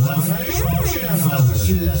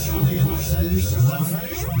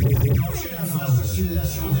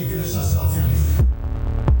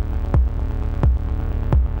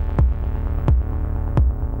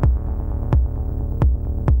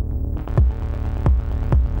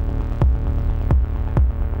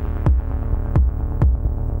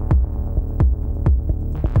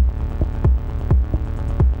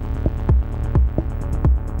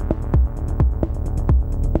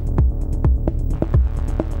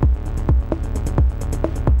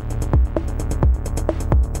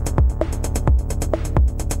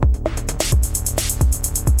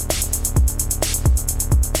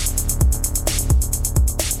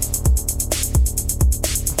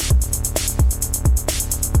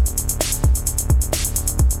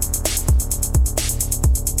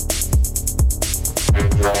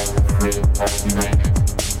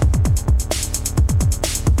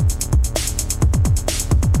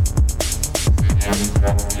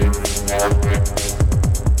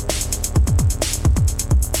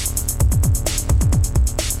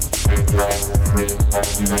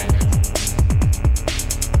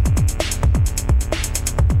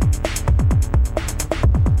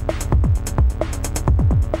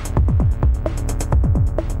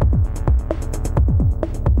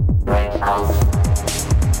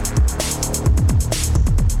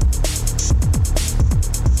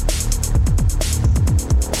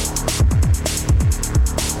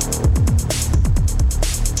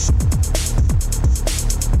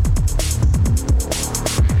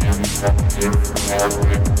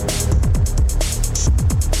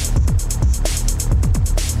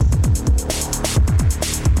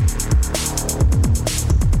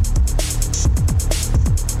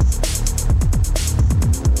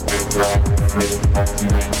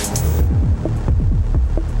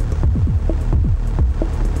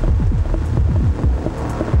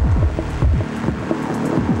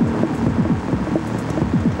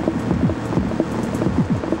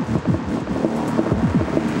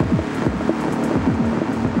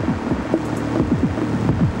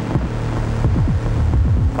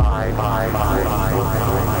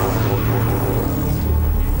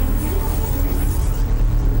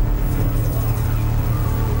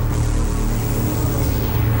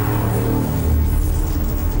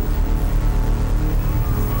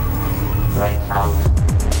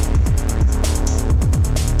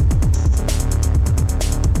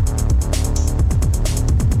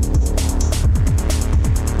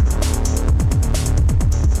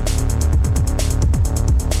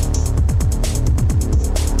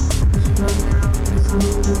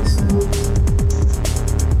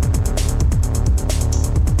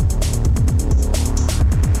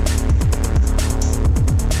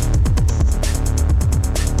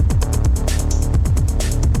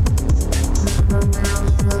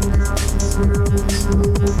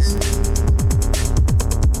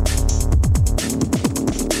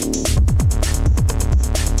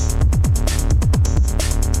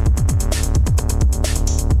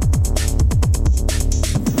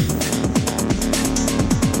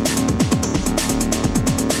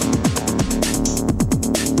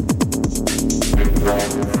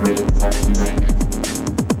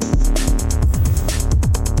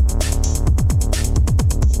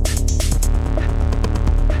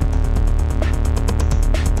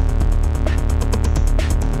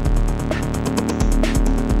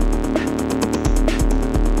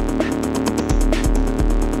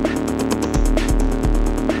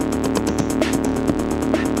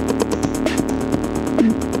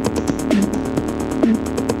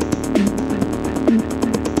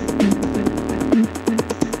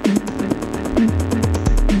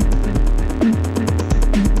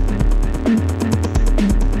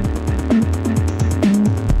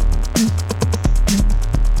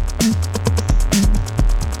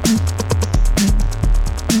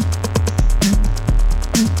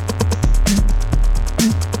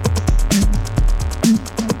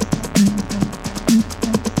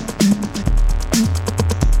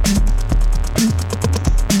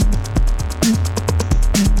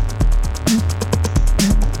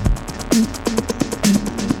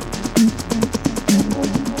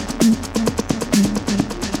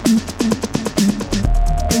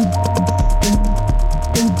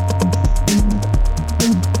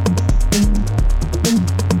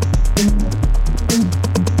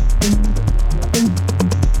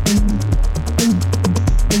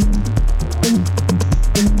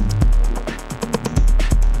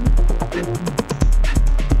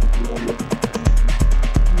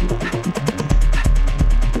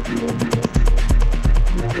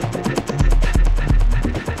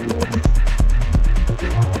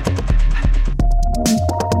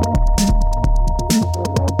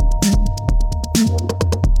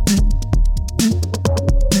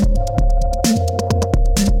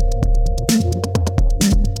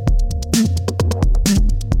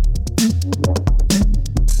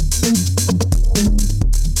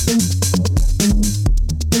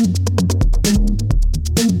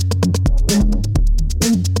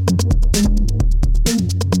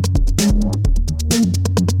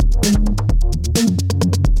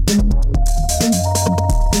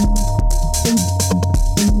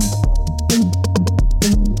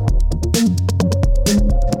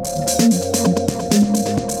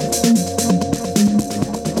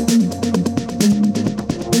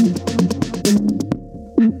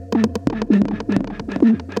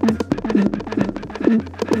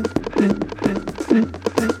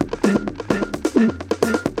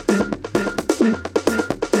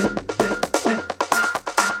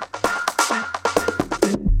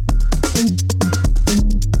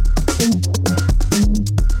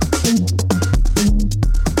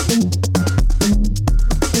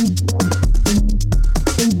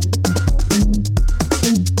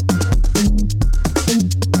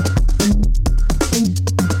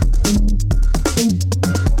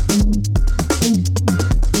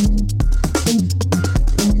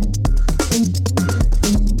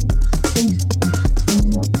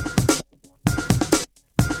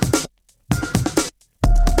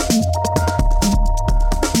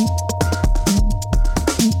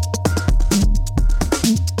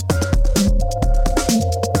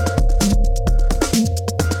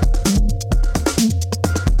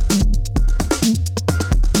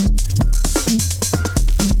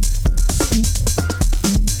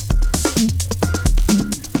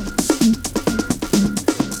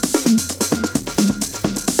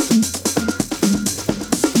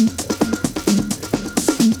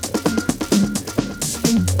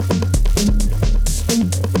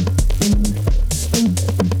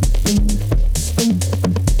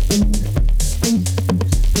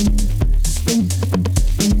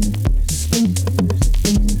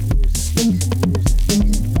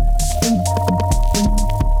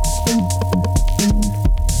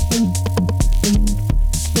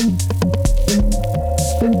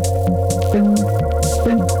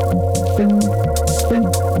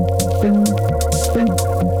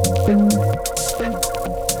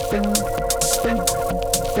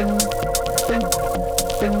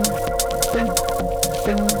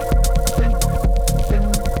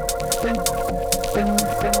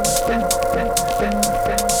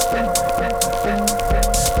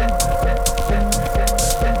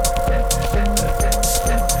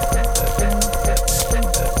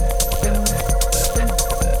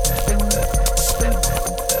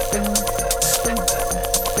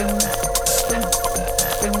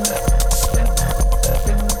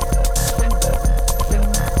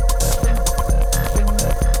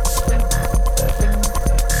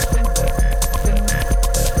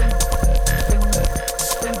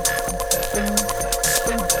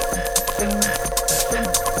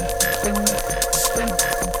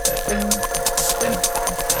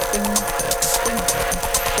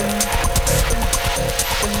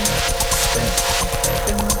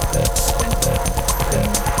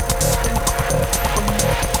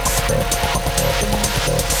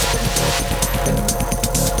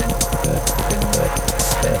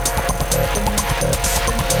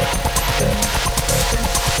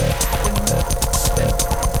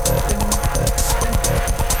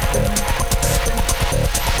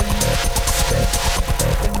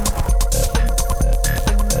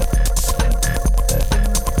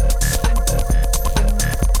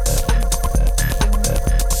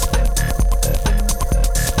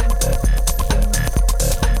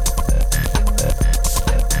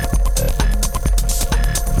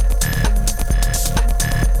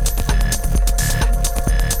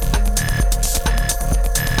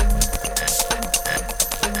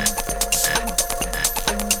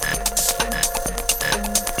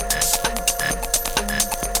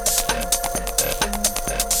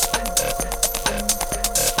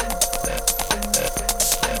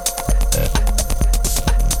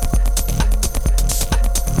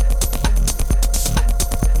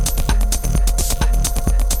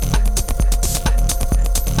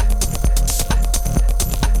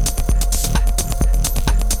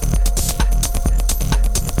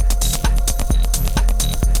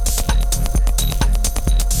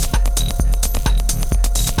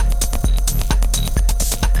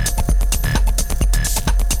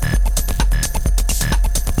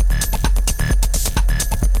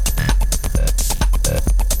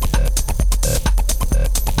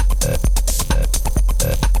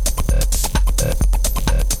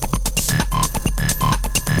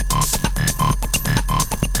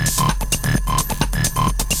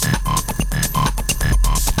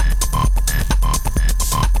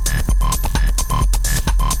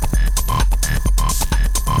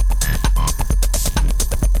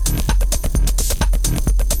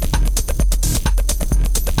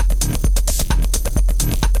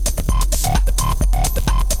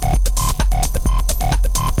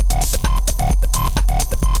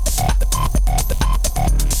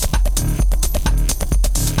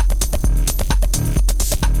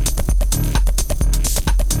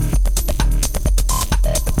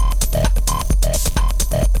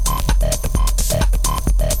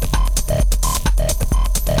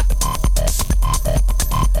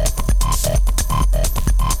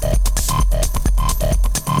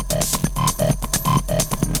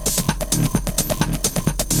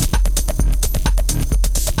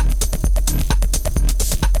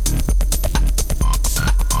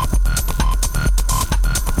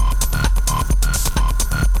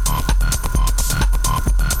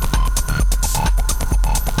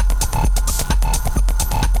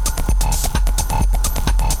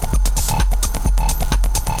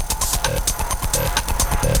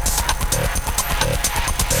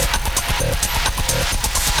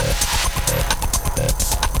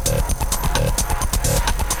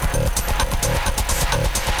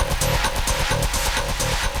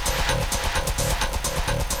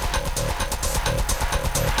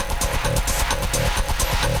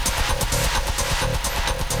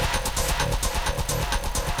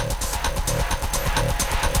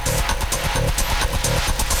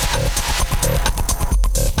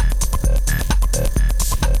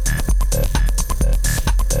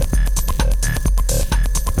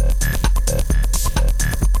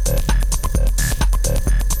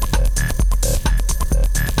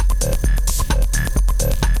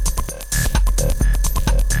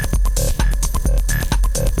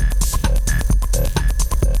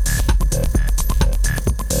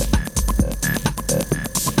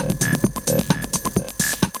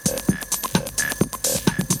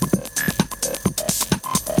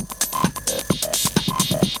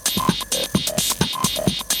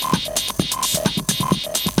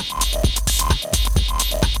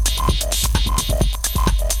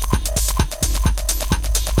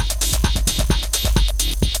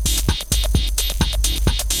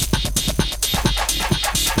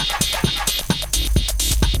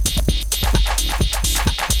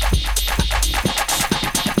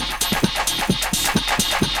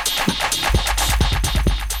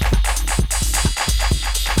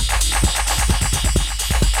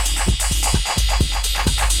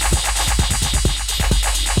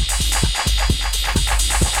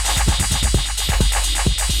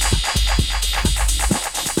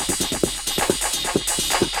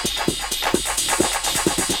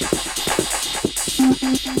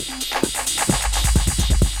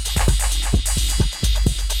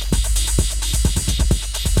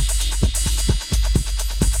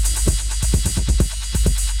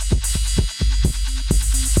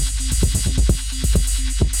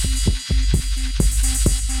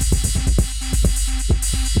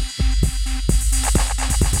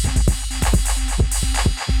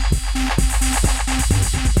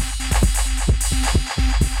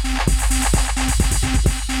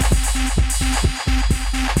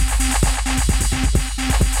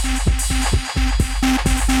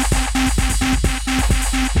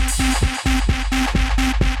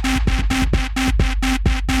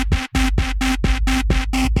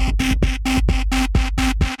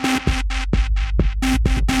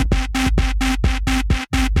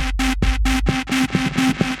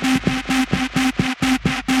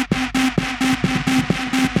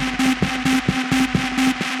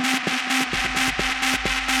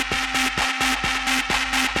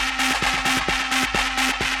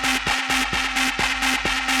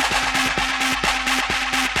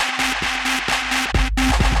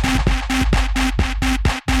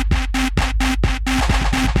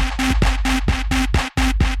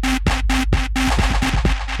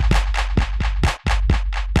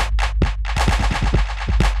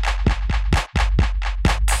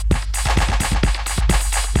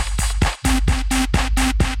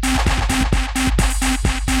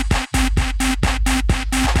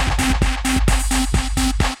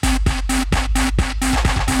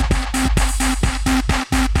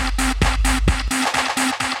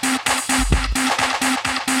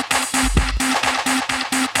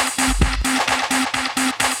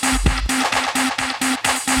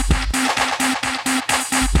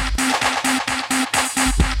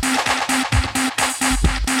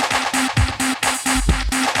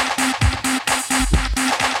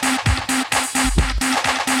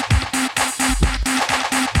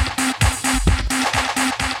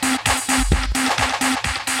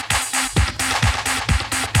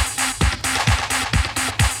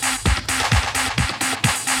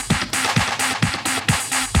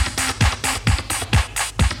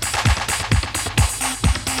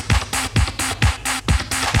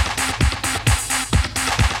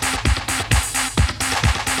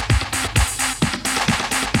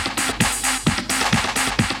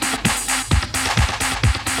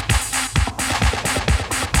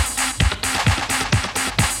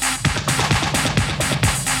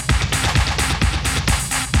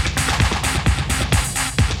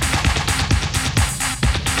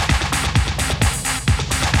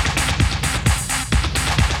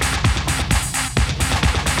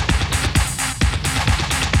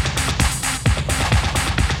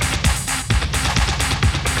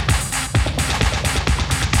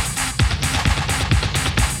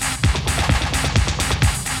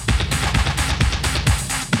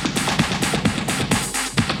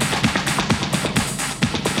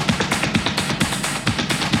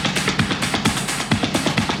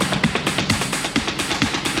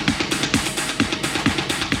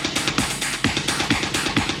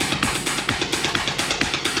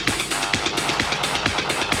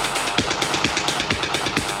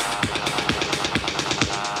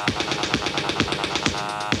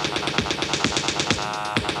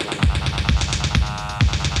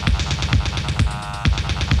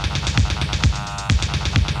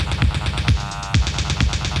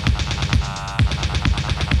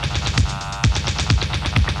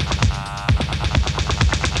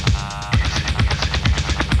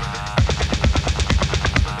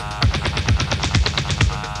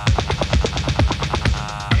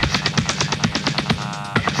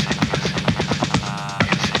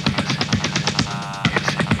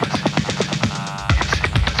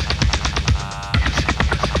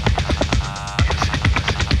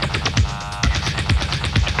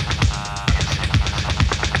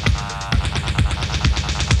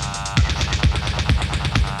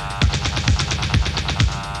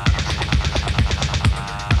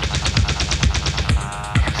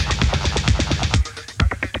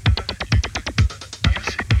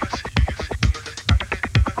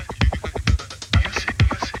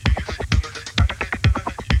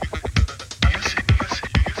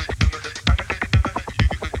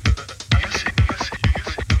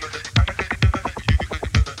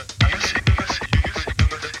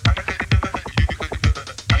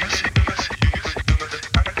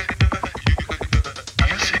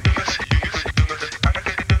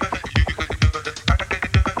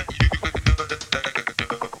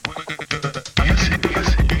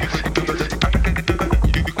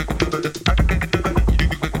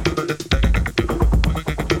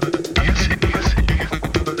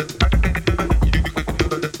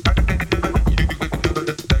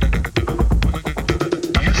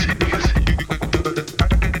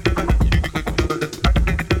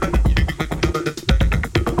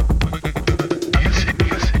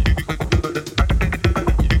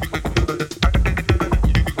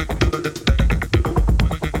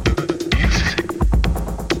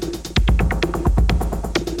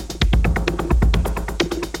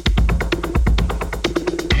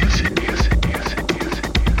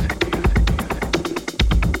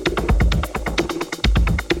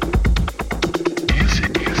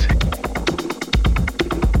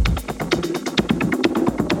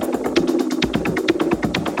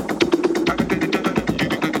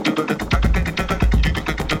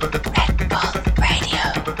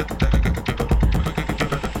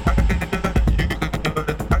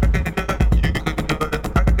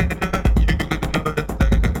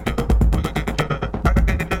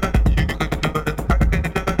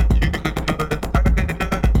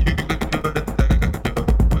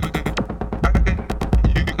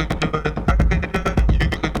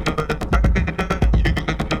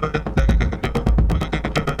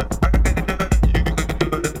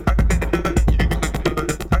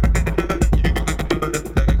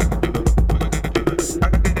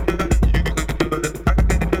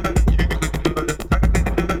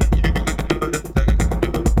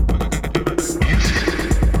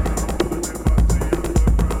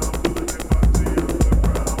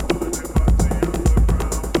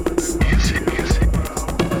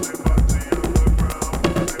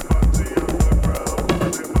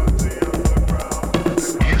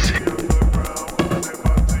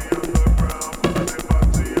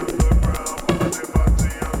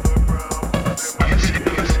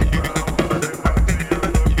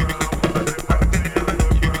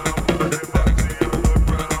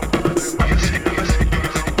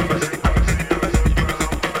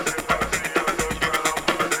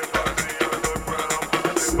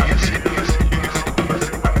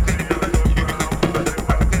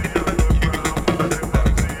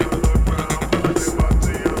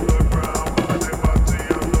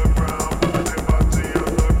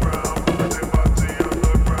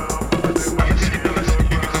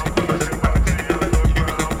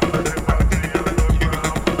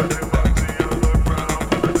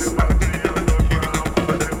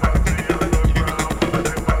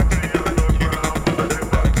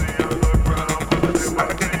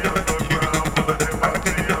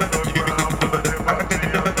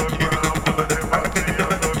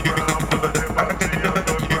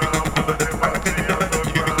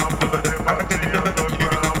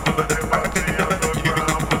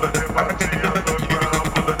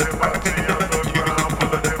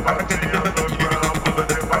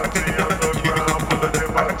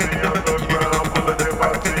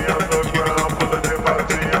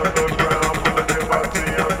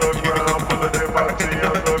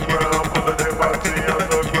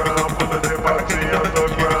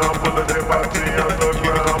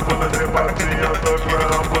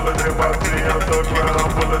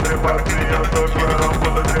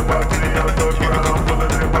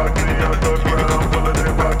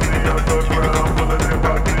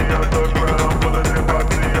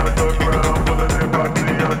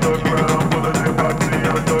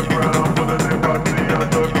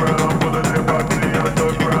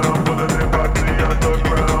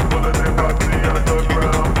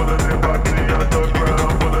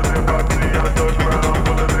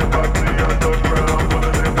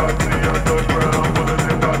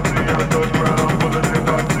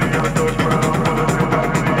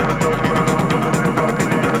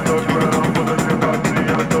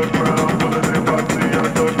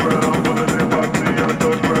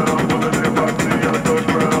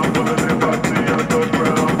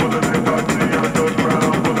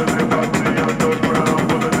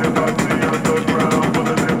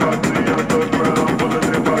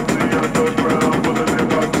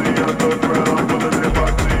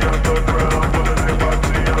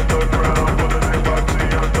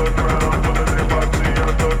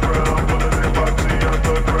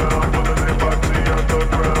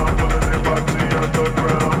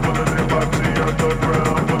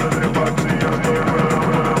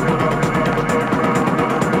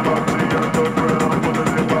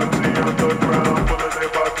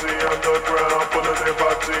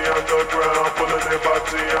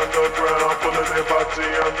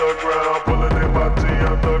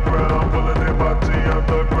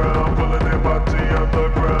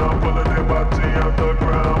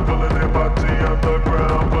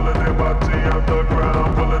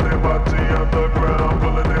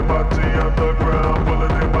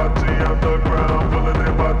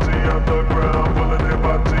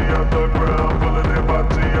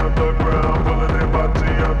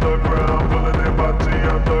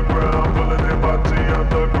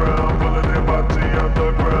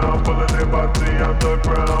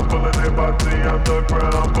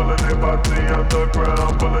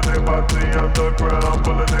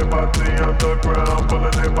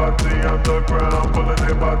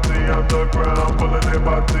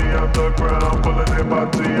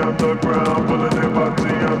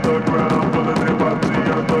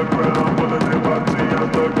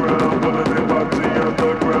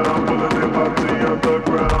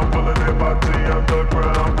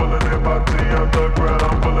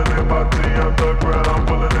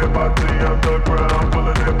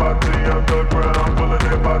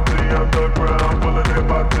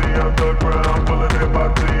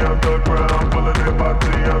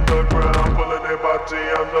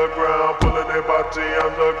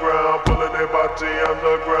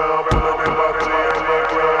 Underground,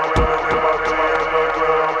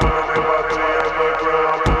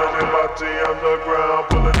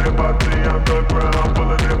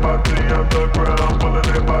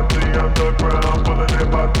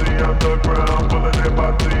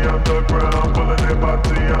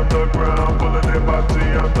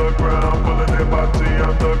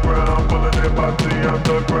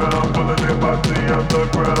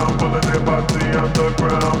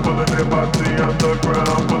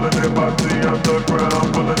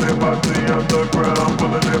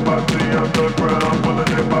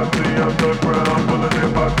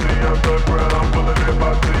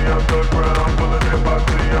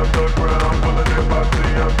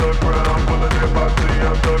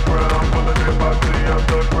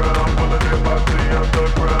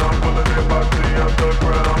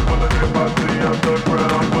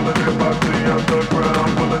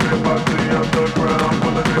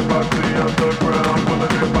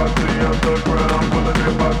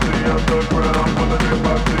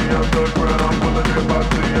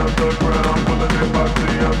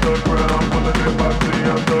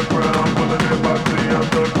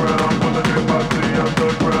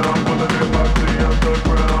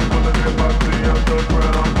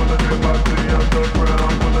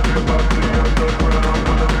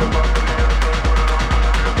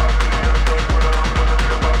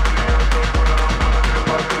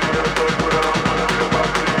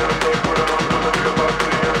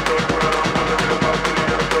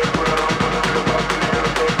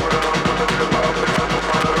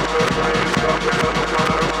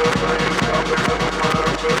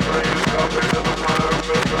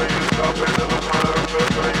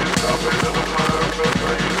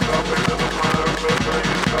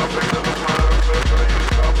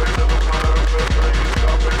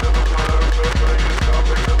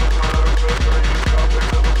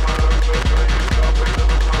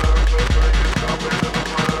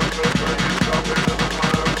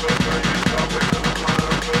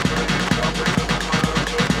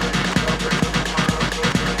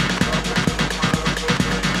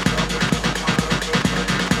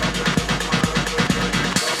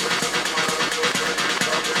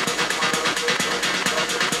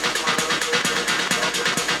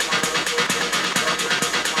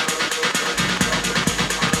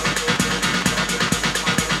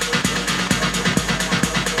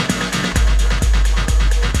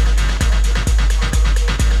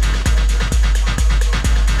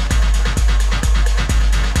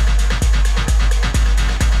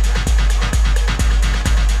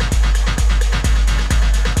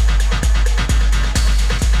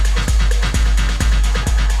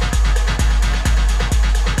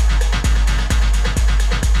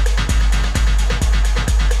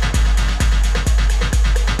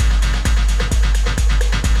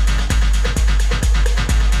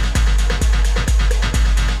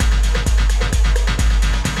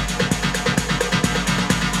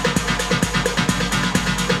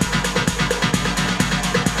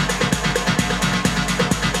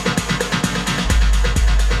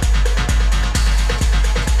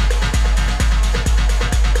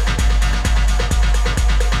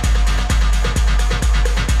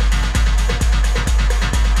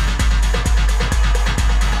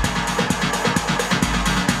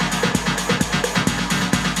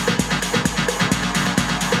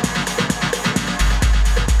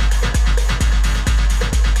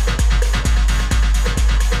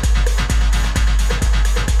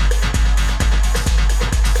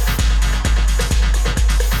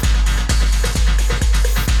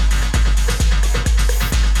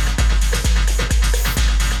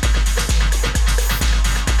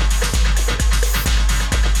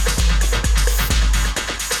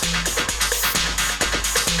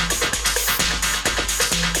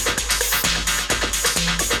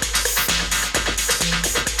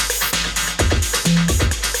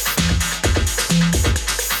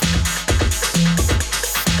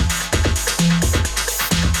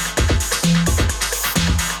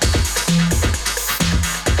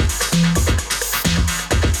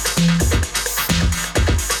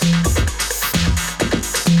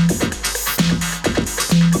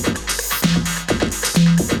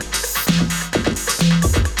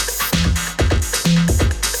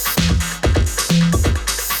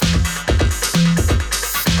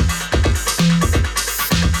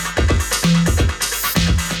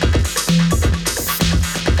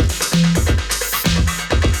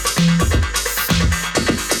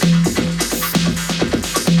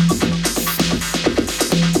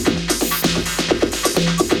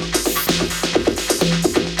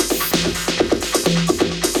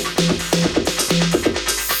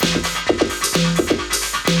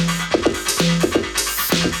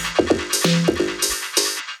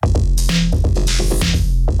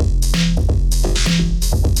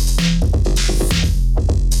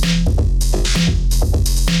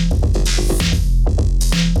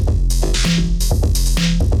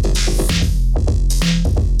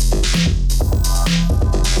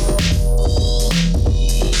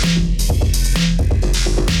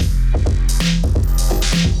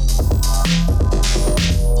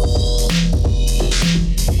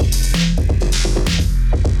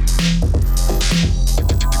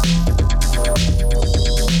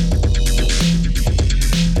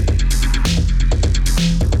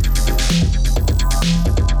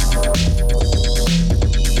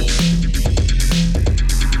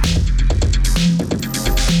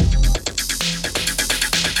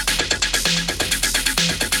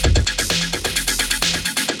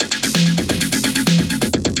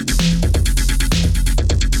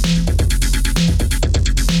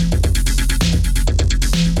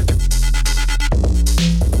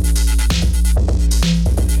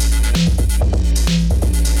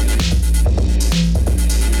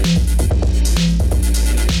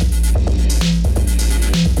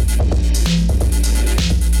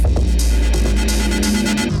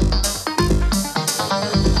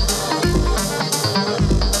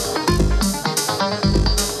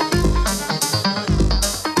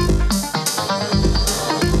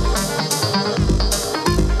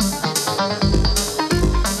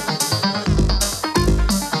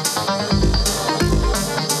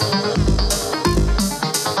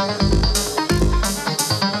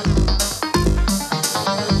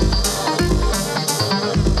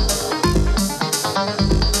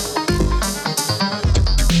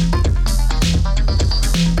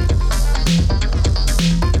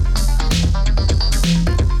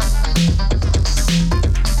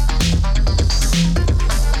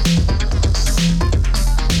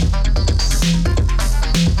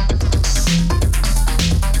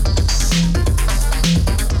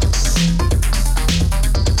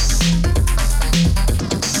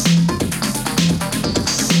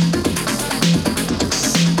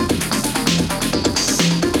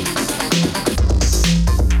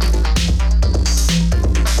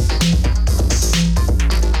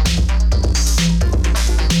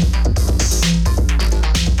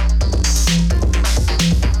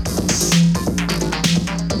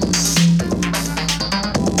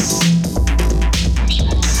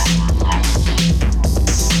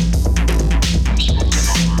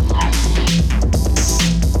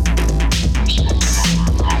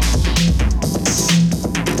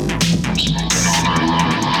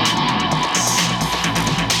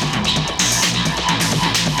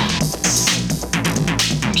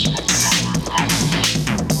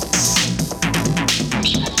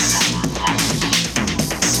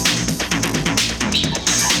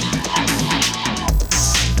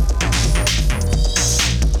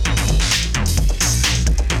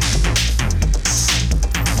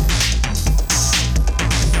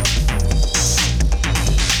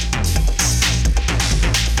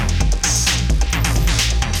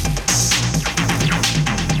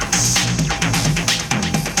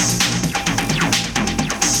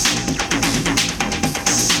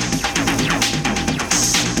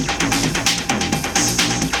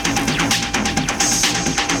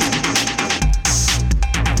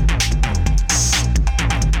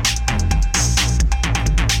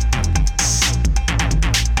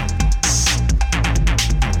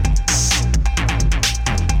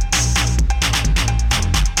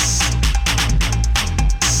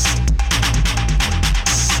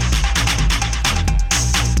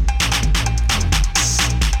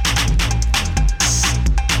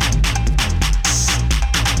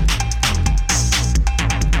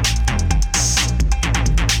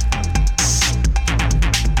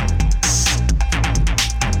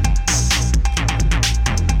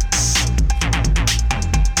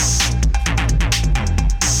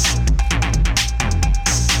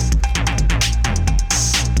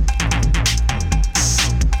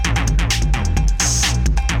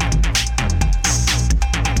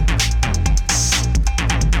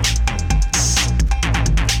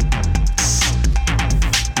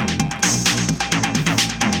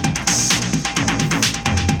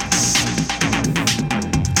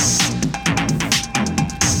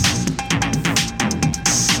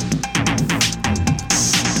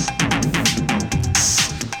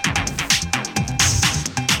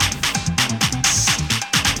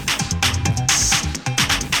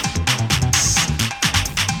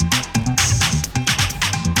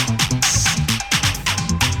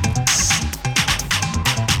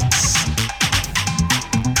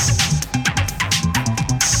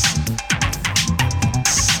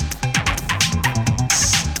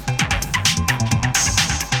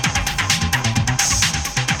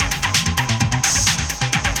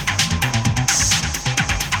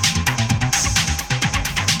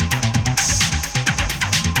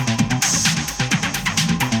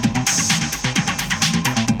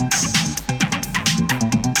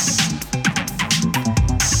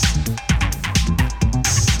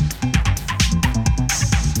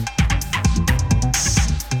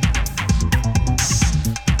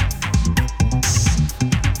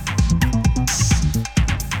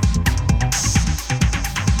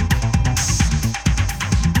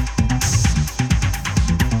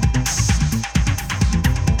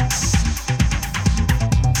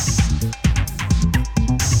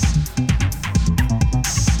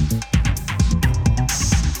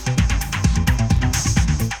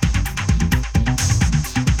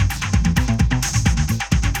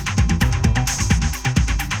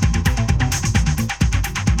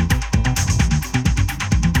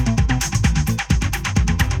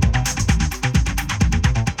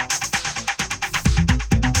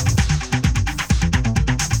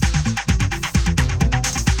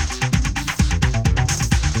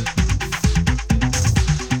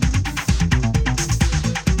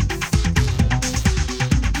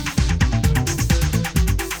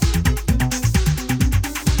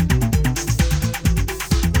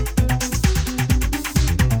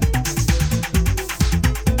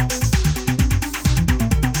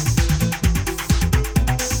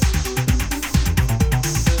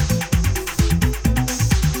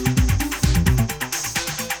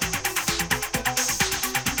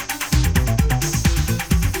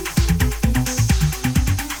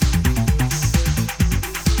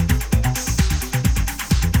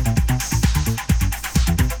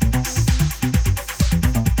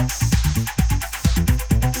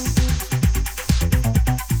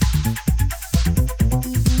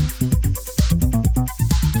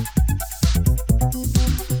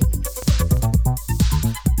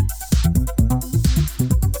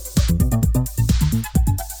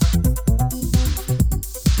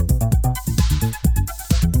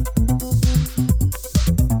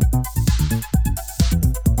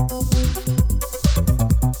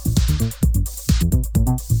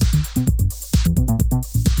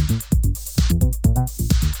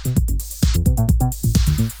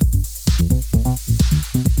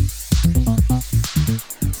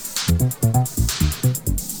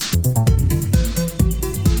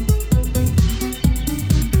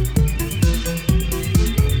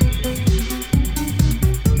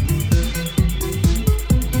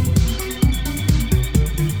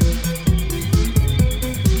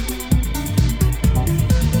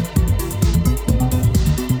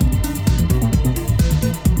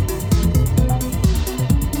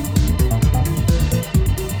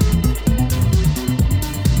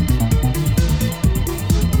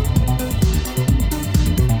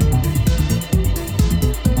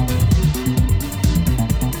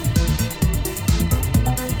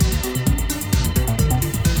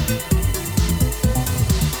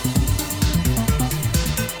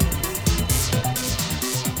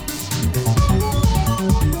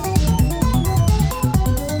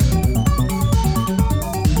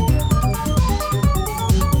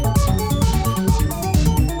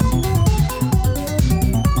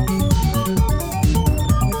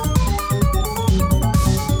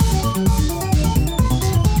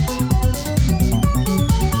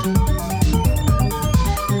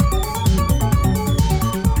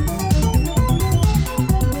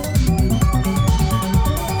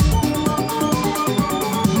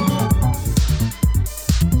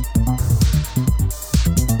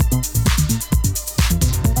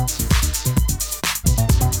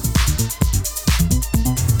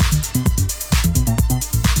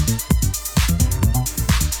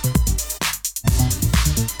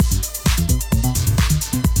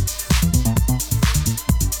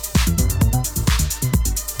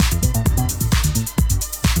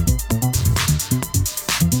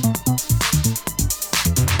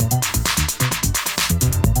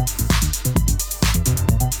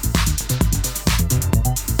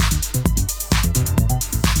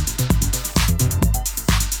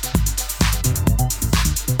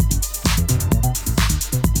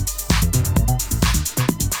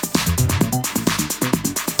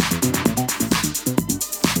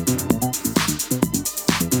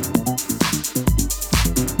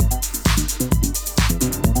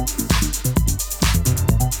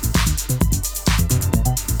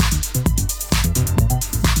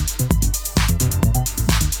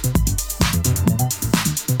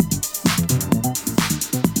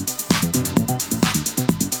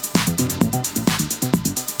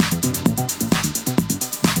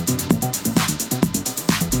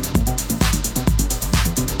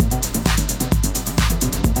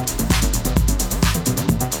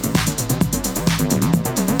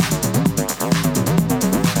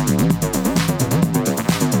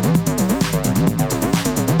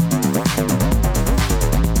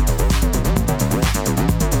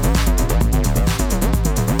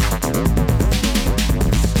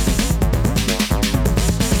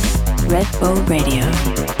 Red Bull Radio.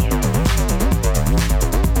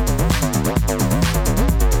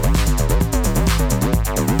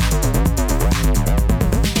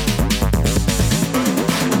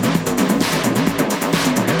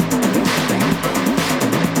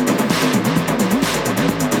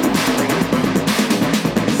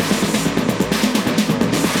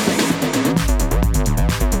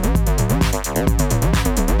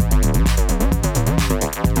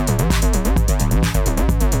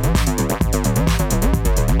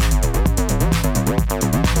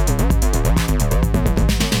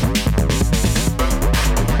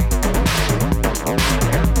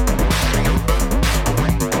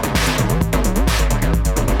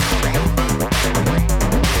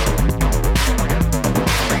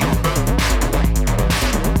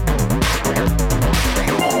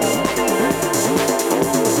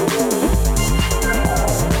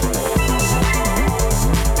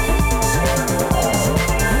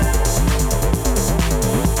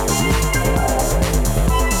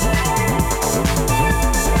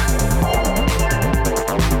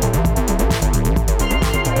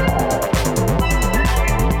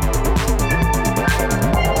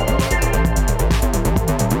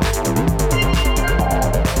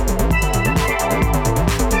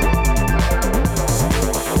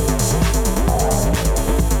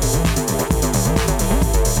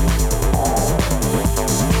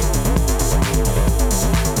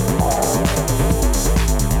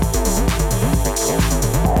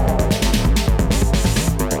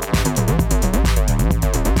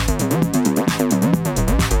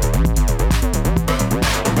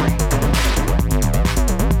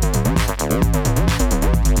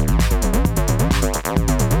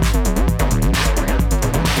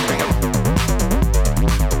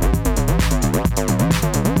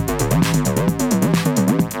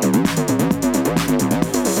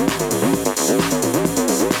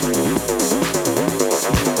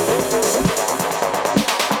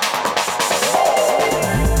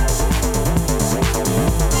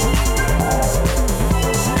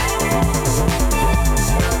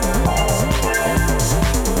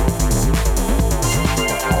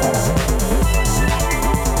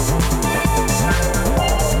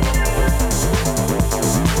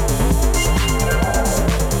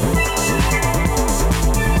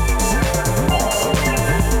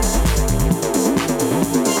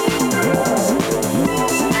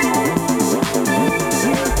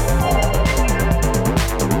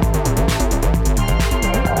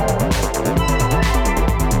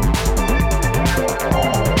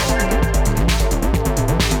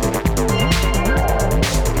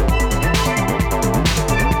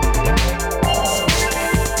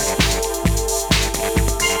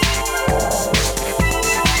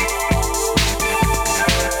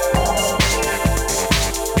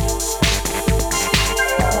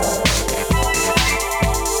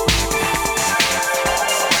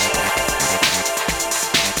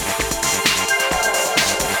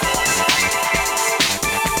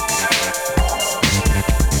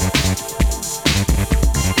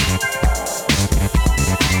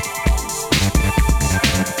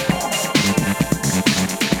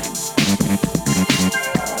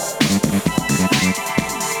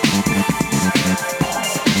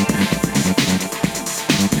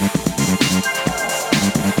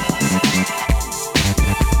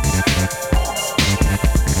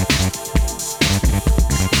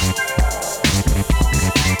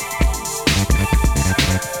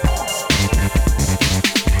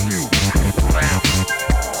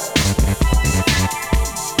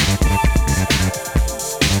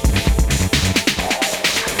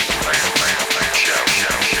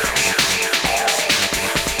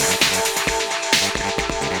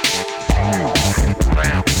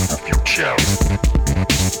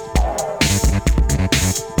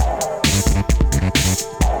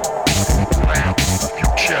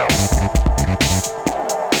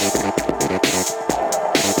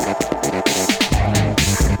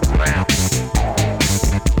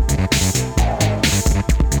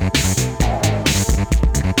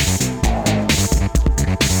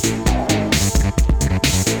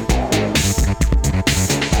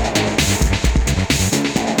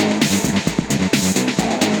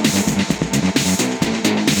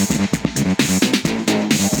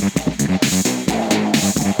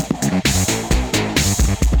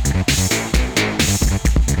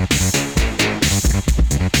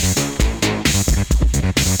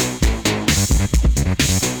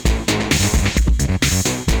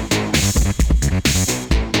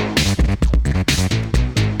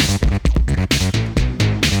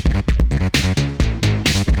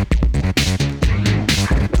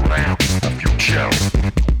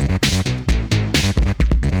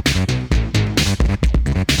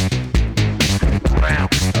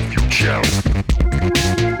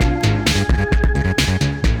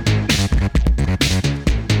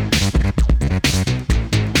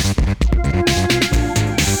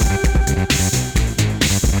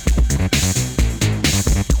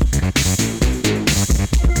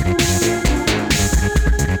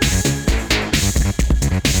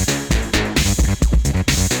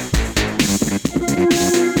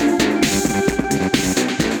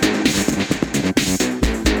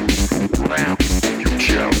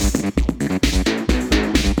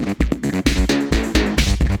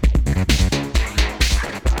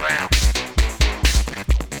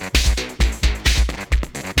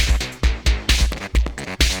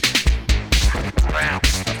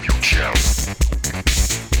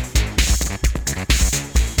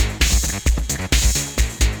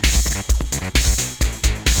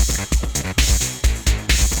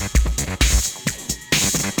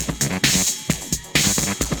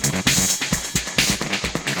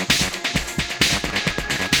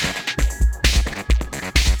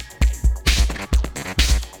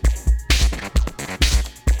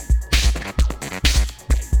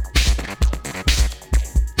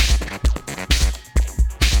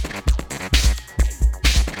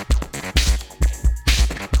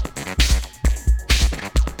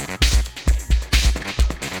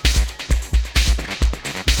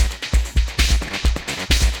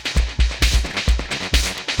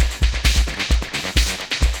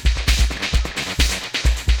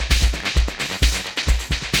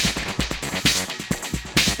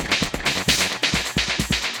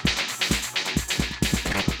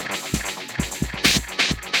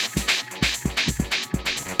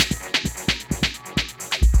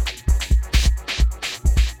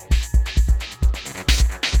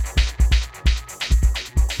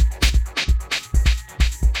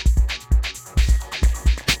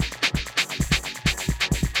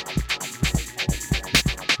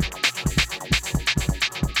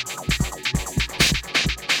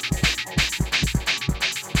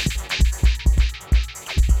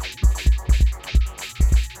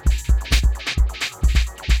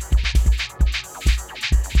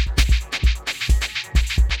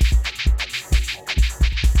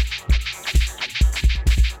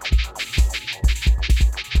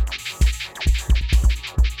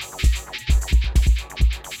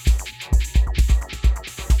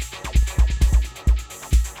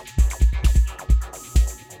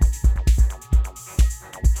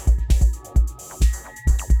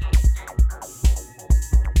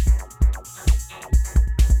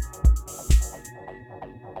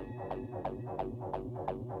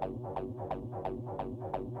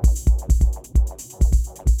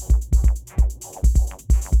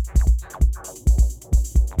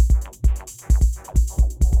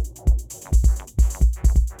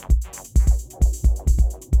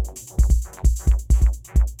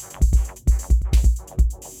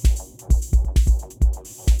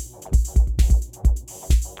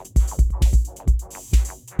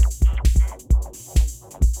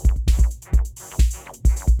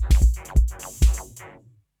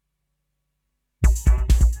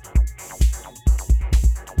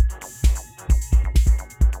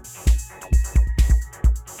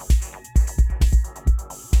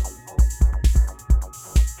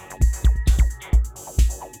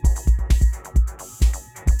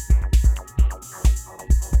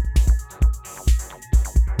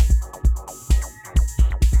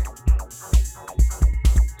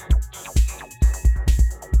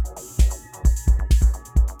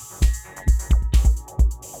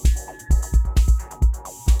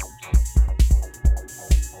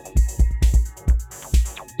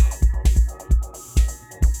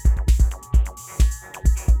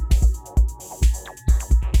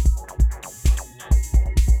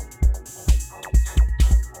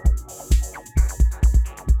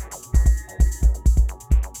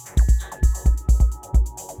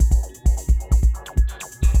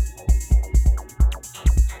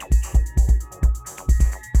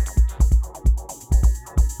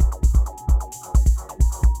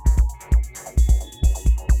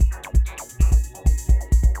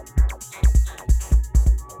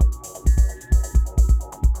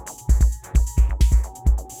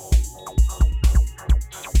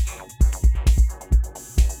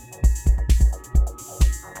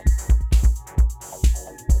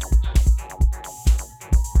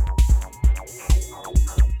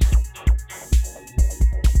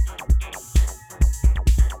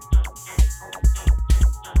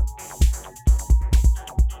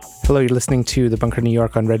 Hello, you're listening to The Bunker New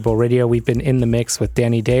York on Red Bull Radio. We've been in the mix with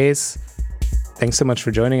Danny Daze. Thanks so much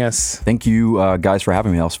for joining us. Thank you, guys, for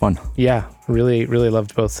having me. That was fun. Yeah, really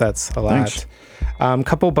loved both sets a lot. Thanks.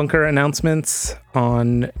 Couple Bunker announcements.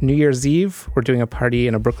 On New Year's Eve, we're doing a party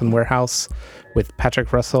in a Brooklyn warehouse with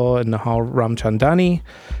Patrick Russell and Nahal Ramchandani,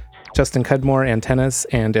 Justin Cudmore, Antennas,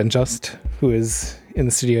 and Just, who is in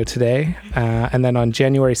the studio today. And then on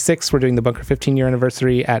January 6th, we're doing the Bunker 15-year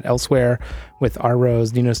anniversary at Elsewhere with R.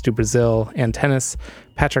 Rose, Ninos do Brazil, Antennas,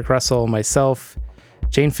 Patrick Russell, myself,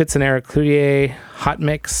 Jane Fitz and Eric Cloutier, Hot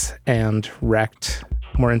Mix, and Wrecked.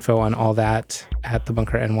 More info on all that at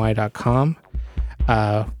thebunkerny.com.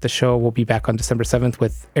 The show will be back on December 7th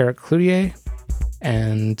with Eric Cloutier.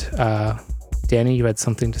 And Danny, you had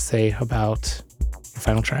something to say about the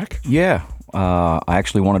final track? Yeah. I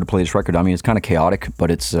actually wanted to play this record. I mean, it's kind of chaotic,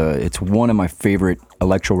 but it's one of my favorite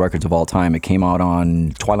electro records of all time. It came out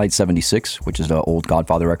on Twilight 76, which is the old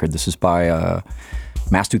Godfather record. This is by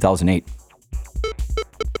Mass 2008.